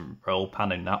custom roll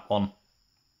pan in that one.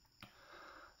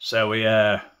 So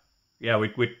I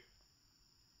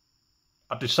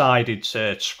decided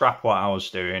to scrap what I was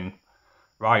doing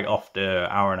right off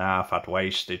the hour and a half I'd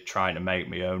wasted trying to make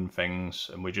my own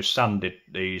things, and we just sanded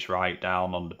these right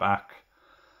down on the back.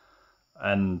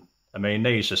 And I mean,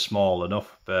 these are small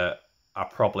enough, but I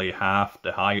probably half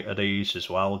the height of these as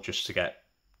well, just to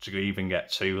even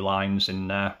get 2 lines in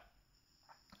there.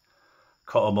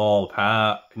 Cut them all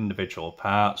apart, individual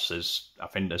parts. I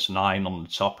think there's 9 on the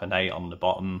top and 8 on the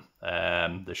bottom.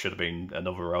 There should have been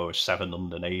another row of 7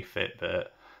 underneath it,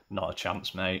 but not a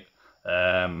chance, mate.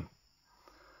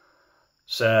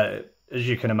 So as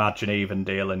you can imagine, even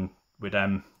dealing with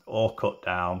them all cut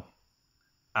down,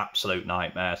 absolute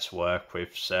nightmare to work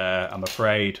with. So I'm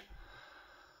afraid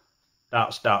they're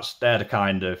the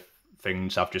kind of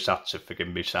things I've just had to forgive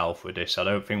myself with this. I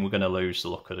don't think we're going to lose the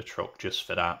look of the truck just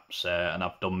for that. So, and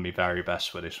I've done my very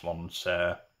best with this one.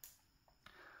 So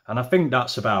And I think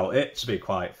that's about it, to be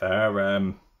quite fair.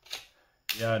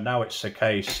 Yeah, now it's a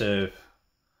case of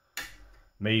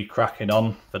me cracking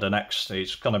on for the next.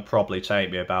 It's going to probably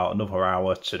take me about another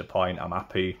hour to the point I'm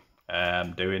happy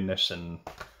doing this. And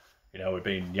you know, we've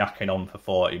been yakking on for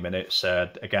 40 minutes.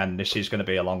 Again, this is going to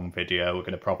be a long video. We're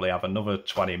going to probably have another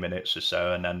 20 minutes or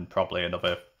so, and then probably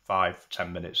another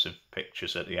 5-10 minutes of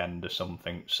pictures at the end or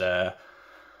something. So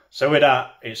with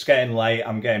that, it's getting late.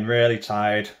 I'm getting really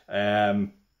tired.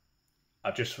 I'm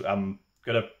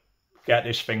gonna get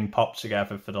this thing popped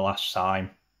together for the last time.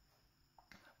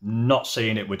 Not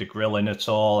seeing it with the grilling at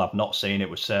all. I've not seen it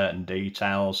with certain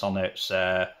details on it.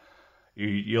 So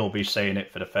you'll be seeing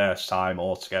it for the first time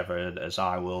altogether, as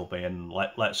I will be. And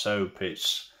let's hope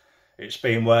it's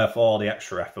been worth all the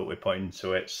extra effort we put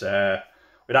into it. So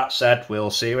with that said,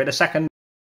 we'll see you in a second.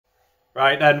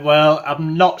 Right then, well,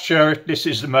 I'm not sure if this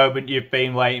is the moment you've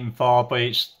been waiting for, but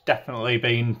it's definitely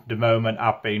been the moment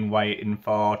I've been waiting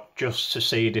for, just to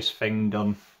see this thing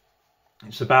done.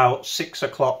 It's about 6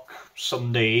 o'clock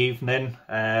Sunday evening.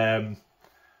 Don't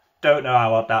know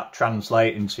how that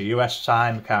translates into US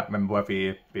time. Can't remember whether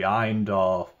you're behind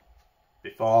or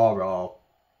before or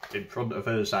in front of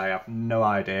us. I have no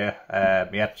idea.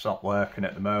 My head's not working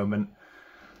at the moment.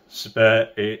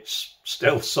 But it's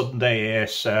still Sunday here,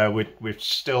 so we're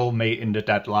still meeting the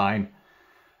deadline.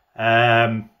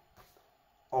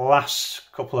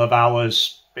 Last couple of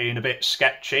hours being a bit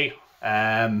sketchy.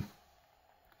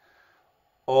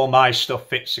 All my stuff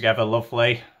fits together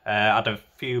lovely. I had a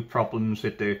few problems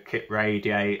with the kit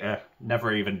radiator.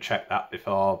 Never even checked that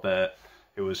before, but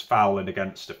it was fouling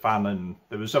against the fan, and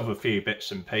there was other few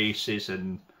bits and pieces.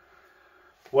 And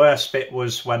worst bit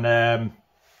was when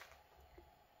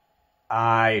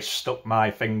I stuck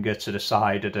my finger to the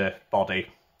side of the body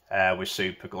with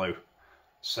super glue.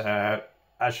 So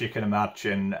as you can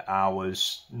imagine, I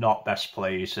was not best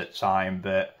pleased at the time,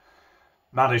 but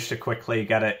managed to quickly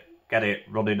get it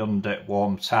running under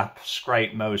warm tap,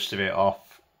 scrape most of it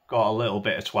off, got a little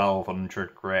bit of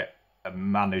 1200 grit, and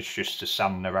managed just to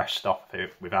sand the rest off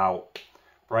it without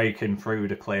breaking through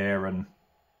the clear and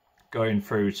going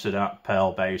through to that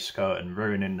pearl base coat and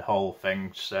ruining the whole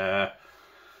thing. So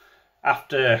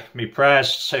after my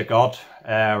prayers to God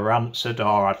were answered,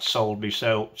 or I'd sold my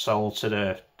soul to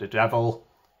the devil,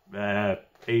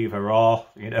 either or,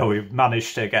 you know, we've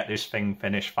managed to get this thing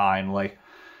finished finally.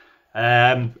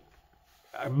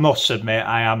 I must admit,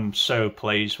 I am so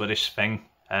pleased with this thing.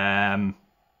 I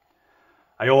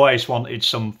always wanted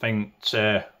something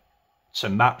to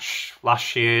match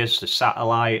last year's, the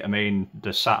satellite. I mean,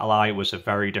 the satellite was a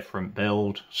very different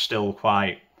build, still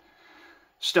quite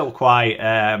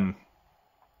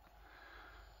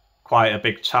a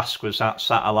big task was that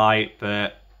satellite,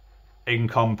 but in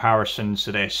comparison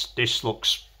to this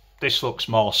looks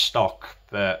more stock,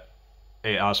 but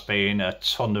it has been a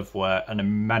ton of work, an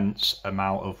immense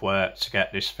amount of work to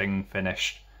get this thing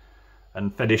finished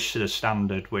and finished to the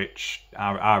standard which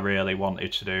I really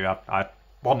wanted to do. I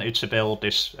wanted to build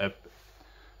this,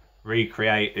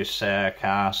 recreate this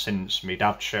car since my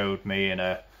dad showed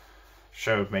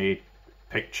me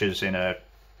pictures in a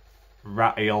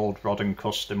ratty old Rodden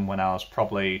Custom when I was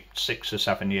probably 6 or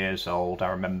 7 years old. I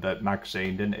remember the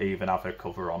magazine didn't even have a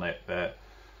cover on it, but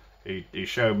he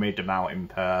showed me the Mountain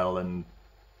Pearl, and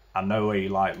I know he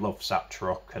loves that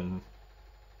truck, and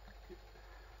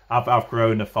I've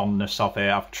grown a fondness of it.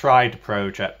 I've tried the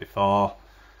project before,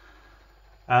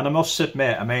 and I must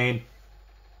admit, I mean,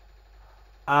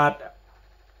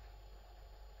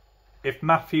 if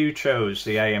Matthew chose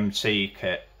the AMT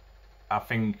kit, I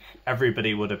think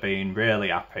everybody would have been really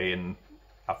happy, and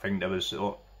I think there was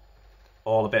all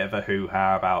a bit of a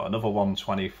hoo-ha about another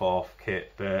 1/24th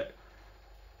kit, but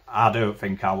I don't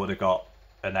think I would have got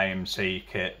an AMT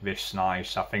kit this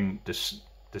nice. I think the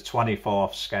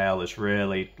 24th scale has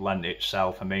really lent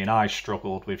itself. I mean, I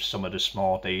struggled with some of the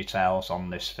small details on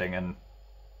this thing,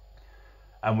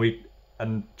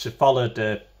 and to follow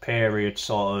the period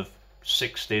sort of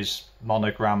 60s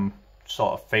monogram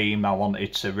sort of theme I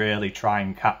wanted to really try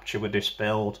and capture with this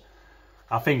build,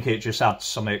 I think it just adds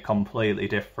something completely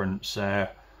different. So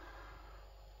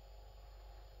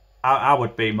I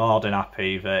would be more than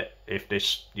happy that if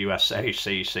this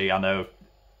USACC, I know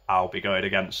I'll be going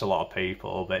against a lot of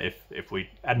people, but if we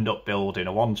end up building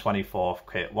a 1/24th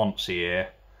kit once a year,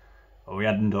 and we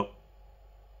end up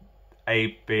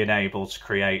being able to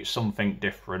create something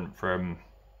different from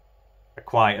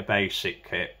quite a basic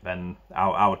kit, then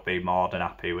I would be more than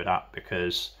happy with that,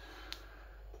 because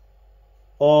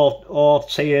all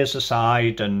tears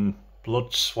aside and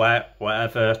blood, sweat,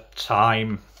 whatever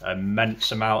time,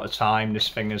 immense amount of time this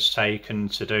thing has taken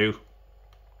to do,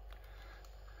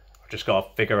 just got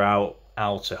to figure out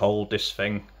how to hold this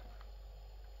thing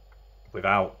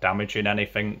without damaging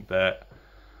anything, but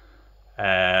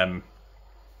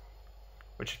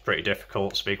which is pretty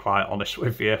difficult, to be quite honest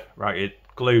with you. Right,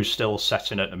 glue's still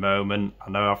setting at the moment. I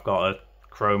know I've got a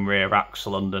chrome rear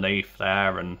axle underneath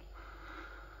there, and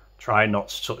trying not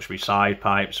to touch my side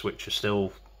pipes, which are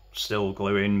still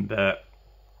gluing, but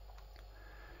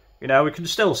you know, we can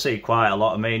still see quite a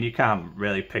lot. I mean, you can't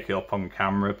really pick it up on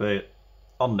camera, but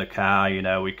on the car, you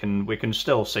know, we can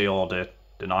still see all the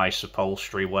nice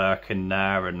upholstery work in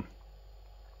there. And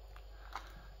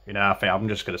you know, I think I'm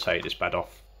just going to take this bed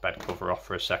cover off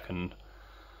for a second.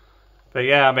 But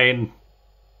yeah, I mean,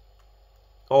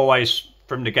 always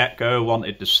from the get-go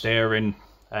wanted the steering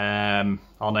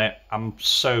on it. I'm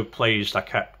so pleased I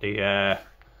kept the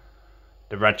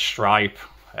red stripe.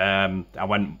 I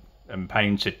went and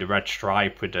painted the red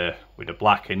stripe with a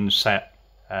black inset,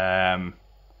 because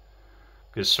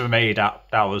for me that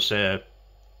was a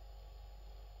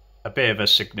bit of a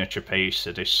signature piece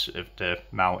of the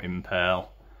mountain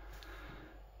pearl.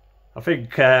 I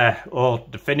think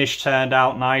the finish turned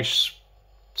out nice,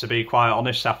 to be quite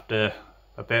honest, after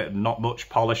a bit not much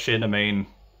polishing. I mean,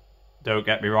 don't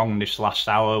get me wrong, this last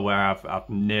hour where I've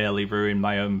nearly ruined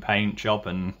my own paint job,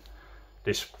 and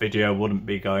this video wouldn't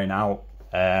be going out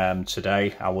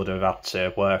today. I would have had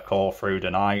to work all through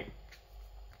the night,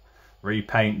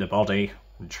 repaint the body,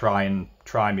 and try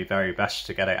my very best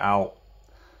to get it out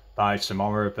by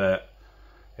tomorrow. But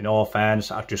in all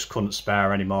fairness, I just couldn't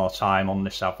spare any more time on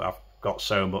this. I've got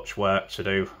so much work to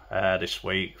do this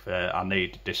week that I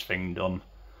needed this thing done.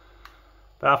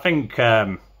 But I think,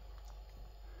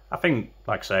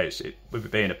 like I say, with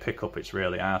it being a pickup, it's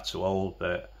really hard to hold.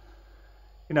 But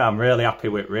you know, I'm really happy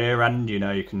with rear end. You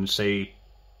know, you can see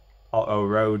Otto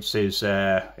Rhodes'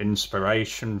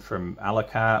 inspiration from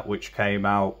Ellicott, which came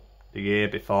out the year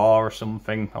before or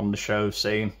something on the show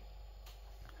scene.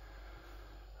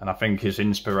 And I think his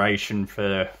inspiration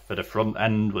for the front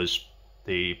end was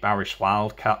the Barris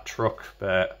Wildcat truck.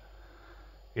 But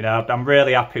you know, I'm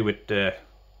really happy with the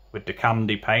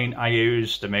candy paint I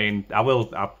used. I mean,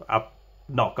 I've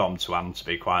not gone to hand, to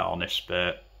be quite honest,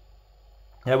 but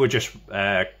they were just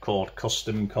called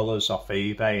custom colours off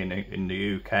eBay in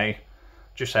the UK,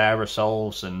 just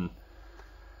aerosols, and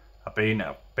I've been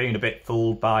a bit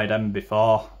fooled by them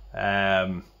before,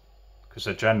 because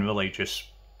they're generally just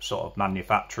sort of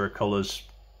manufacturer colours,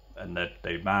 and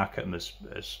they market them as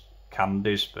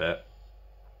candies. But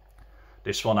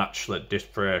this one actually, just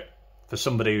for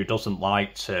somebody who doesn't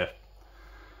like to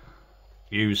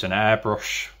use an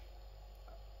airbrush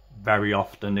very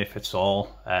often, if at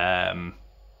all,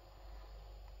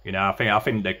 you know, I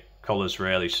think the colours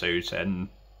really suit it, and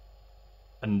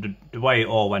the way it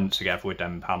all went together with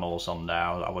them panels on there,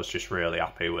 I was just really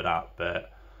happy with that.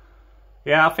 But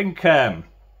yeah, I think I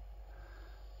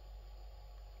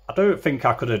don't think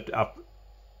I could have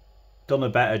done a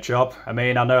better job. I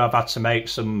mean, I know I've had to make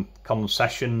some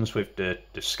concessions with the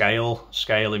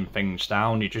scaling things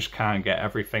down. You just can't get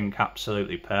everything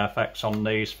absolutely perfect on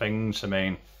these things. I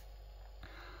mean,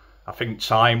 I think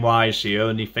time-wise, the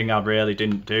only thing I really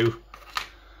didn't do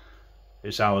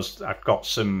is I've got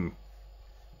some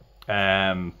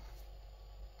the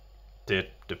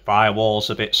firewall's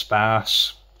a bit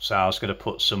sparse, so I was going to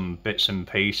put some bits and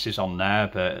pieces on there.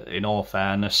 But in all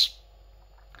fairness,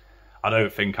 I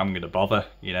don't think I'm going to bother.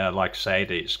 You know, like I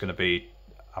said, it's going to be,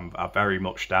 I very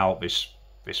much doubt this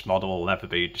model will ever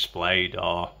be displayed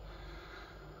or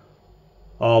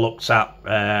looked at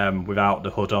without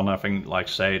the hood on. I think, like I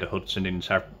say, the hood's an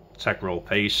integral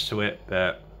piece to it.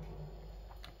 But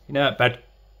you know,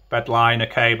 bed liner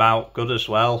came out good as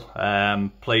well.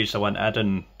 Pleased I went ahead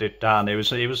and did that. And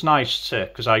it was nice to,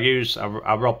 because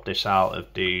I robbed this out of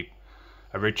the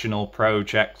original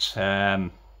project I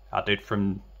did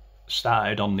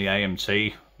started on the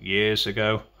AMT years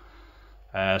ago.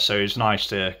 So it's nice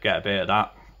to get a bit of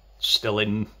that still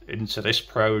into this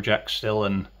project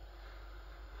still.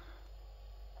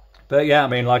 But yeah, I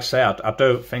mean, like I say, I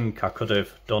don't think I could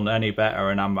have done any better,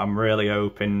 and I'm really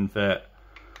hoping that,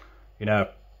 you know,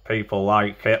 people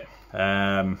like it.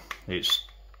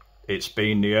 It's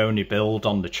been the only build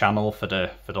on the channel for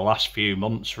the last few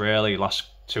months, really. Last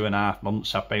 2.5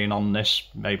 months I've been on this,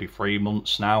 maybe 3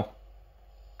 months now.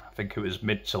 I think it was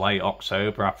mid to late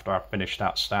October after I finished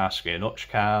that Starsky and Hutch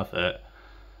car that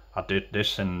I did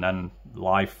this, and then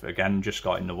life again just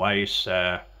got in the way.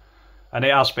 So, and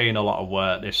it has been a lot of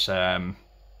work. This I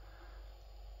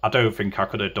don't think I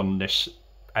could have done this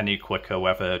any quicker,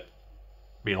 whether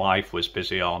my life was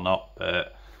busy or not.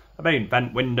 But I mean,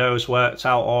 vent windows worked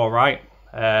out all right.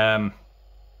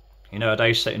 You You know,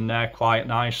 they sitting there quite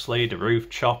nicely. The roof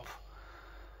chop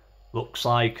looks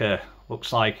like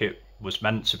it was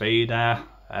meant to be there.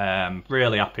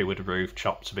 Really happy with the roof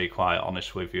chop, to be quite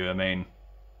honest with you. I mean,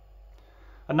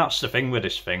 and that's the thing with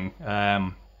this thing.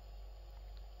 I've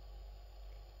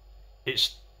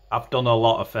done a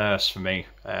lot of firsts for me,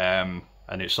 and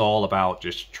it's all about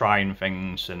just trying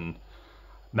things, and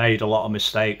made a lot of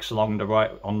mistakes along the way.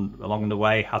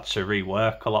 Had to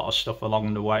rework a lot of stuff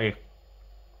along the way.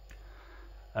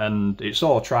 And it's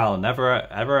all trial and error.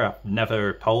 I've never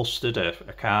upholstered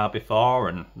a car before,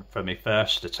 and for my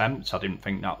first attempt I didn't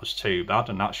think that was too bad,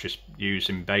 and that's just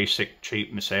using basic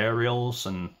cheap materials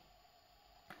and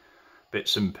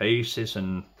bits and pieces.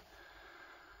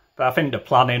 But I think the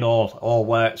planning all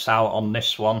works out on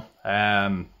this one.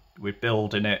 We're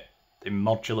building it in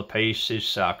modular pieces,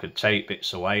 so I could take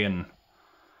bits away and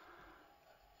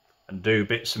do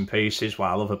bits and pieces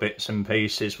while other bits and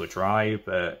pieces were dry.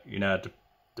 But you know,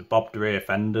 the bobbed rear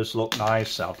fenders look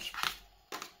nice. I'll just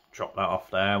drop that off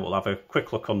there. We'll have a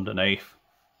quick look underneath.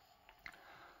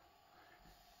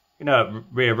 You know,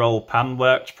 rear roll pan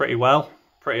works pretty well.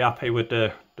 Pretty happy with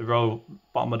the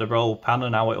bottom of the roll pan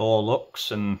and how it all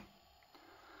looks. And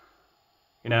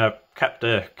you know, kept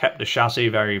the chassis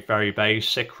very, very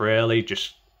basic. Really,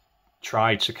 just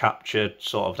tried to capture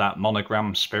sort of that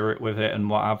Monogram spirit with it and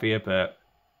what have you. But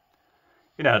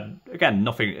you know, again,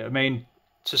 nothing. I mean,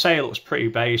 to say it looks pretty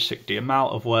basic, the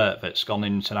amount of work that's gone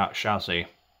into that chassis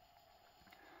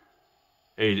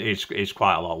is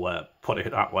quite a lot of work, put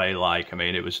it that way. Like, I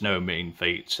mean, it was no mean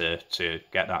feat to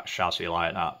get that chassis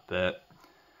like that. But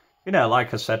you know,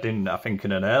 like I said I think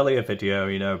in an earlier video,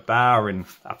 you know, barring,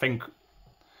 I think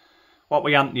what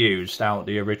we hadn't used out of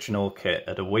the original kit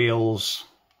are the wheels,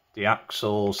 the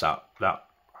axles, that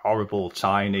horrible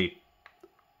tiny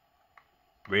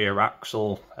rear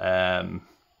axle.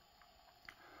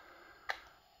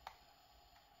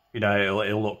 You know,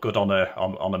 it'll look good on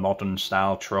a modern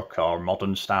style truck or a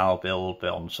modern style build,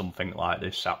 but on something like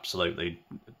this, absolutely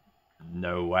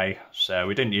no way. So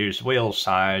we didn't use wheel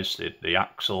size, the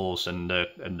axles, and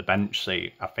the bench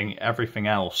seat. I think everything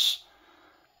else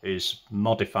is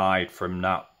modified from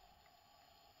that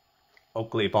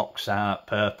ugly box art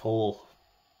purple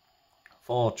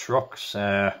Ford trucks.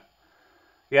 Yeah,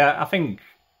 I think,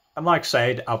 and like I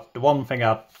said, the one thing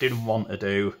I didn't want to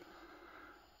do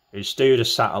is do the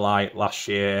satellite last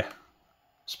year,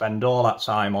 spend all that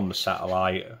time on the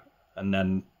satellite, and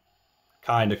then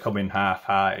kind of come in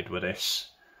half-hearted with this.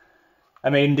 I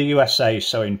mean, the USA is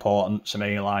so important to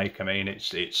me. Like, I mean,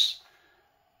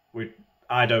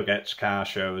 I don't get to car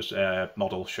shows,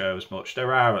 model shows much.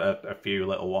 There are a few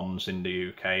little ones in the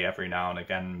UK every now and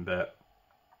again, but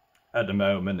at the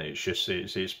moment it's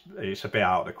a bit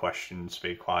out of the question, to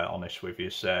be quite honest with you.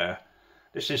 So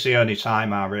this is the only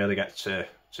time I really get to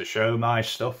show my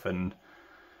stuff, and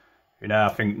you know, I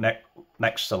think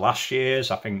next to last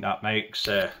year's, I think that makes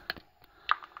a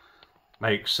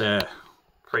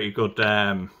pretty good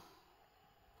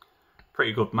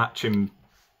matching,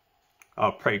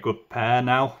 or pretty good pair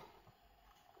now.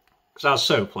 Because I was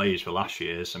so pleased with last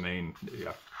year's. I mean,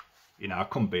 you know, I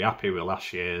couldn't be happy with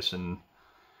last year's, and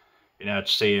you know, to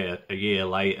see a year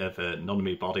later that none of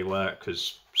my bodywork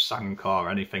has sank or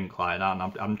anything like that,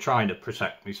 and I'm trying to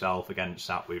protect myself against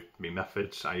that with my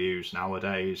methods I use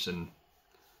nowadays, and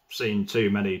seen too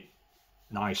many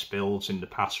nice builds in the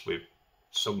past with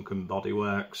sunken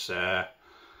bodyworks.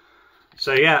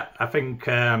 So yeah, I think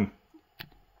for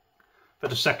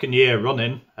the second year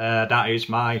running, that is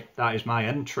my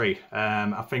entry.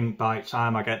 I think by the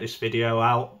time I get this video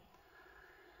out,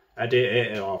 edit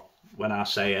it, or when I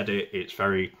say edit, it's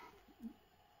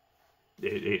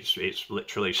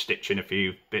literally stitching a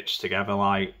few bits together,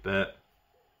 like, but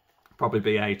probably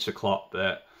be 8 o'clock.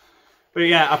 But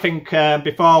yeah, I think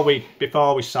before we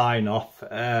sign off,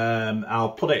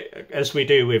 I'll put it, as we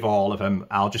do with all of them,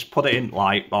 I'll just put it in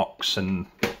light box, and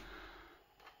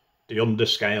the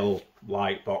underscale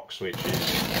light box, which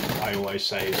is, I always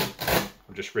say,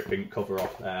 I'm just ripping cover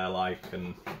off there, like,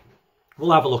 and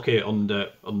we'll have a look at it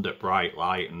under bright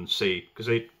light and see, because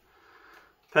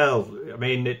pearl, I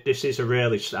mean, this is a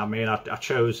really, I mean, I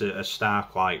chose a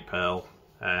stark white pearl,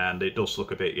 and it does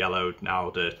look a bit yellowed now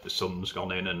the sun's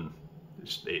gone in and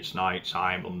it's night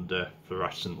time under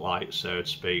fluorescent light, so to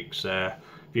speak. So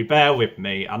if you bear with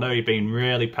me, I know you've been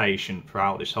really patient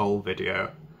throughout this whole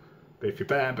video, but if you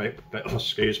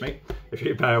if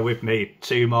you bear with me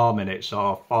 2 more minutes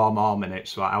or 4 more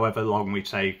minutes, or however long we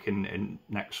take in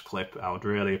next clip, I would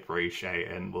really appreciate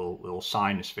it, and we'll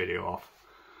sign this video off.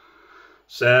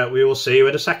 So we will see you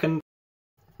in a second.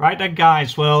 Right then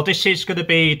guys, well this is going to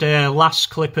be the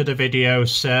last clip of the video,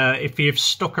 so if you've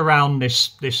stuck around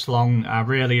this long, I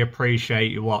really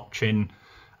appreciate you watching.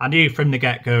 I knew from the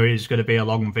get-go it was going to be a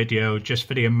long video just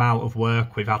for the amount of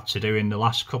work we've had to do in the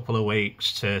last couple of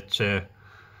weeks to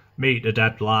meet the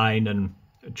deadline and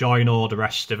join all the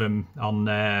rest of them on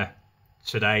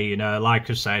today. You know, like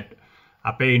I said,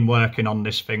 I've been working on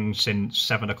this thing since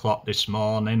 7 o'clock this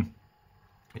morning.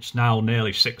 It's now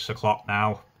nearly 6 o'clock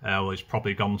now. Well, it's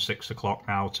probably gone 6 o'clock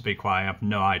now, to be quite. I have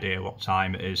no idea what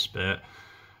time it is, but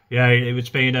yeah, it's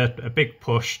been a big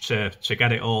push to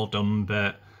get it all done.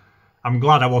 But I'm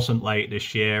glad I wasn't late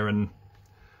this year, and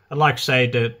I'd like to say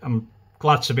that I'm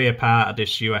glad to be a part of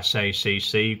this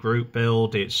USACC group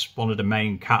build. It's one of the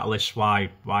main catalysts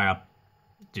why I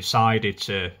decided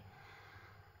that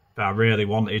I really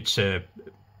wanted to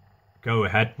go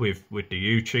ahead with the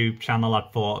YouTube channel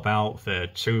I'd thought about for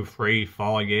 2, 3,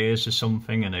 4 years or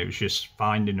something, and it was just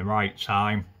finding the right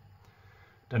time,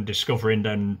 then discovering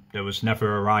then there was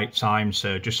never a right time,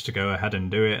 so just to go ahead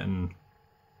and do it and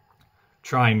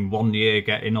try and 1 year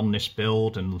get in on this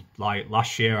build. And like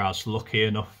last year I was lucky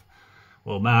enough,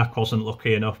 well Mark wasn't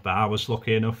lucky enough, but I was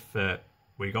lucky enough that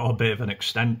we got a bit of an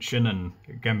extension and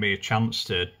it gave me a chance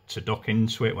to duck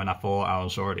into it when I thought I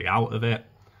was already out of it.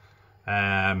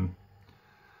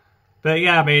 But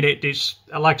yeah, I mean, it's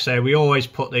like I say, we always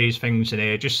put these things in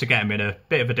here just to get them in a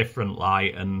bit of a different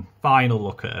light and final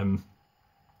look at them,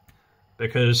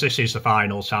 because this is the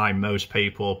final time most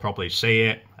people probably see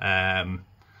it.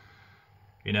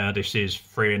 You know, this is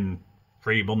 3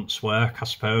 months work, I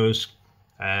suppose,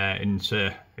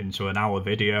 into an hour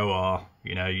video, or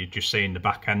you know, you're just seeing the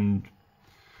back end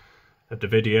of the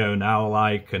video now,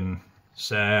 like, and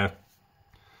so.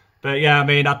 But yeah, I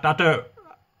mean, I don't.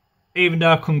 Even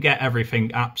though I couldn't get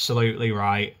everything absolutely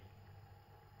right,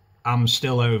 I'm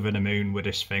still over the moon with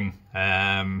this thing.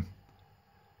 I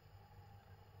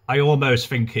almost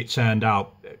think it turned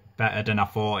out better than I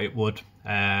thought it would.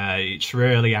 It's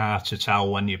really hard to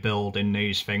tell when you're building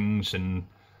these things, and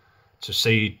to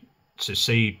see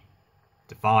the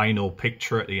final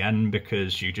picture at the end,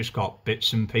 because you just got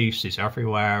bits and pieces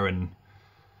everywhere and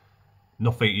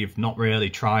nothing. You've not really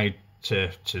tried to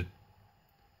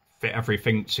fit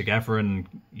everything together, and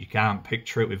you can't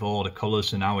picture it with all the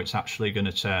colours and how it's actually going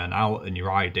to turn out, and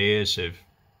your ideas of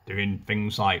doing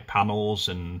things like panels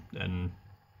and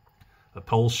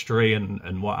upholstery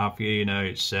and what have you. You know,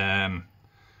 it's and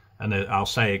I'll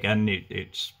say again,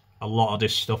 it's a lot of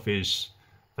this stuff is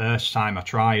first time I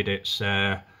tried it,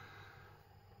 so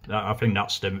I think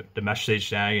that's the message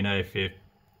there. You know, if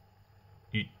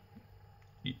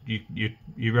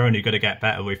you're only going to get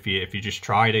better if you just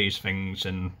try these things,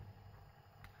 and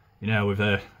you know, with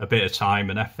a bit of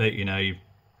time and effort, you know,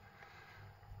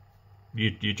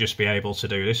 you'd just be able to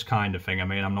do this kind of thing. I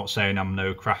mean, I'm not saying I'm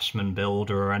no craftsman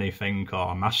builder or anything,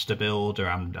 or a master builder.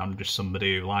 I'm just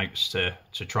somebody who likes to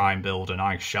try and build a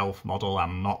nice shelf model.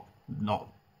 I'm not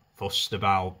fussed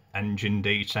about engine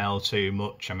detail too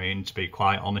much. I mean, to be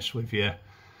quite honest with you,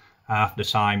 half the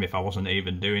time, if I wasn't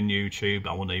even doing YouTube,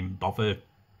 I wouldn't even bother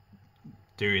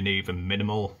doing even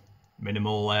minimal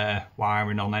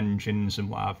wiring on engines and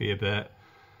what have you. But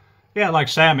yeah, like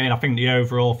I say, I mean, I think the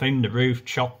overall thing, the roof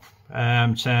chop,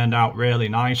 turned out really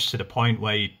nice, to the point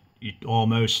where you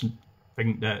almost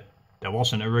think that there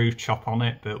wasn't a roof chop on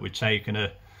it, but we'd taken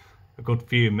a good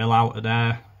few mil out of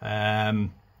there.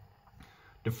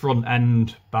 The front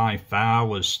end by far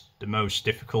was the most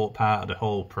difficult part of the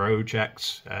whole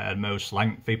project, the most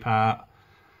lengthy part.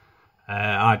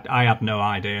 I had no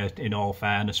idea, in all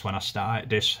fairness, when I started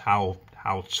this, how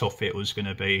tough it was going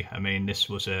to be. I mean, this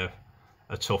was a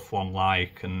tough one,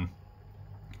 like, and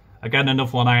again,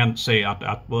 another one I hadn't seen.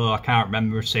 Well, I can't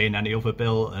remember seeing any other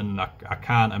built, and I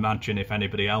can't imagine if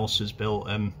anybody else has built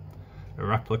a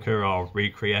replica or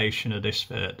recreation of this.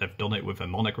 They've done it with a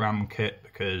Monogram kit,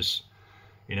 because,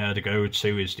 you know, the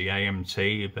go-to is the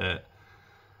AMT, but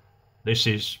this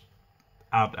is...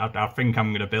 I think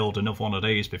I'm going to build another one of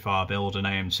these before I build an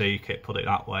AMT kit, put it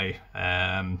that way.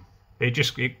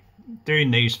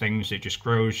 Doing these things, it just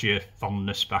grows your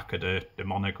fondness back at the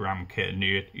Monogram kit, and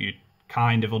you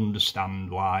kind of understand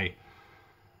why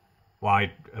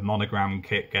a Monogram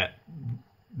kit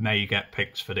may get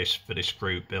picked for this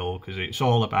group build, because it's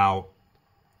all about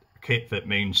kit that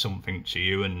means something to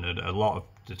you, and a lot of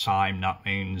the time that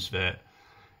means that,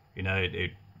 you know,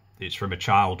 it's from a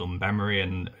childhood memory,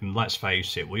 and let's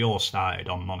face it, we all started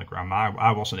on Monogram.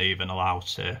 I wasn't even allowed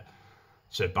to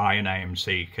buy an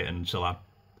AMC kit until I'd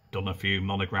done a few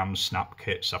Monogram snap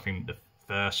kits. I think the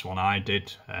first one I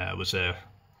did was a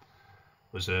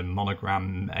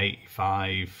Monogram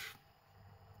 85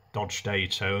 Dodge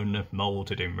Daytona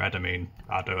moulded in red. I mean,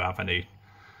 I don't have any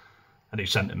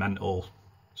sentimental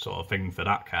sort of thing for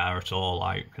that car at all,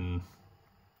 like,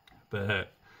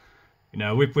 but you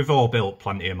know, we've all built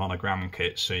plenty of Monogram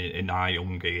kits in our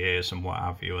younger years and what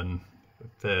have you, and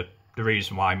the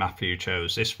reason why Matthew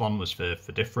chose this one was for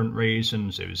different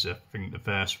reasons. It was, I think, the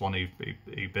first one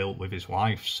he built with his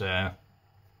wife, so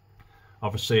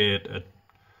obviously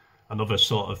another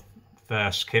sort of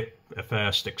first kit, a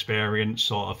first experience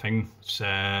sort of thing.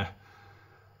 So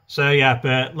yeah,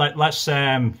 but let's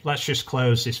just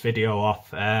close this video off.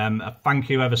 Thank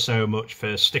you ever so much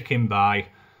for sticking by.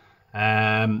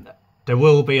 There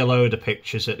will be a load of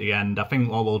pictures at the end. I think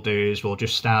what we'll do is we'll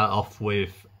just start off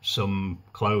with some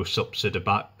close-ups of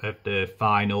the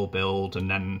final build, and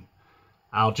then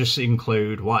I'll just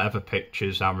include whatever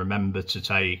pictures I remember to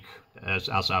take as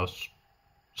I was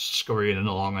scurrying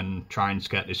along and trying to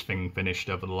get this thing finished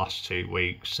over the last 2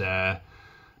 weeks.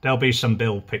 There'll be some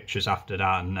build pictures after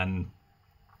that, and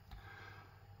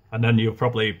then you'll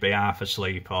probably be half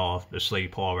asleep or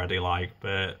asleep already, like.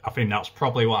 But I think that's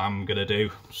probably what I'm gonna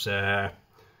do. So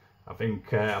I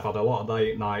think I've had a lot of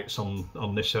late nights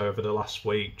on this over the last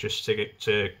week just to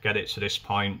get it to this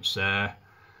point. So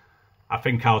I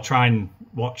think I'll try and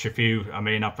watch a few. I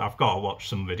mean, I've got to watch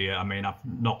some video. I mean, I've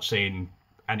not seen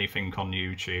anything on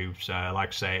YouTube, so like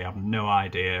I say, I have no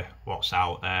idea what's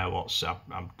out there.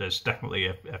 There's definitely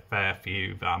a fair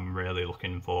few that I'm really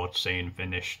looking forward to seeing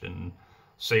finished and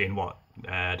seeing what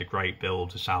the great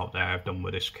builders out there have done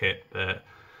with this kit. But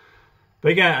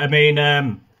yeah, I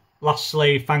mean,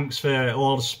 lastly, thanks for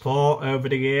all the support over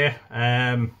the year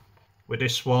with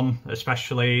this one,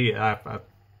 especially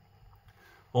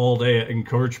all the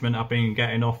encouragement I've been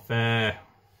getting off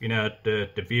you know,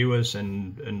 the viewers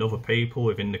and other people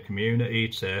within the community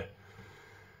to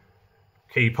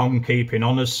keep on keeping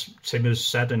on, as Tim has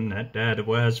said, and they're the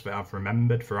words that I've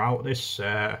remembered throughout this.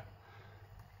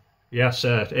 Yes,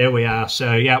 here we are.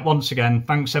 So yeah, once again,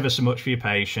 thanks ever so much for your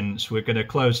patience. We're going to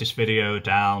close this video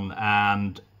down,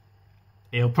 and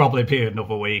it'll probably be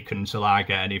another week until I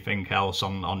get anything else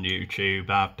on YouTube.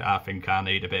 I think I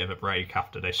need a bit of a break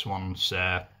after this one.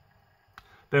 So,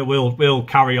 but we'll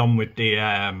carry on with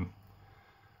the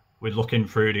we're looking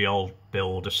through the old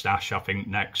builder stash, I think,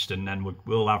 next, and then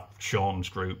we'll have Sean's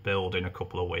group build in a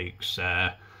couple of weeks.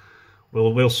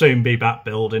 We'll soon be back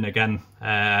building again.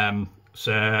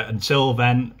 So until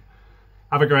then,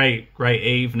 have a great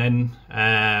evening.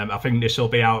 I think this will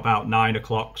be out about 9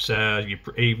 o'clock, so your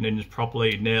evening's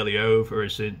probably nearly over,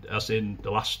 as in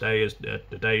the last day is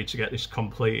the day to get this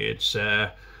completed.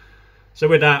 So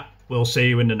with that, we'll see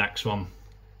you in the next one.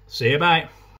 See you, bye.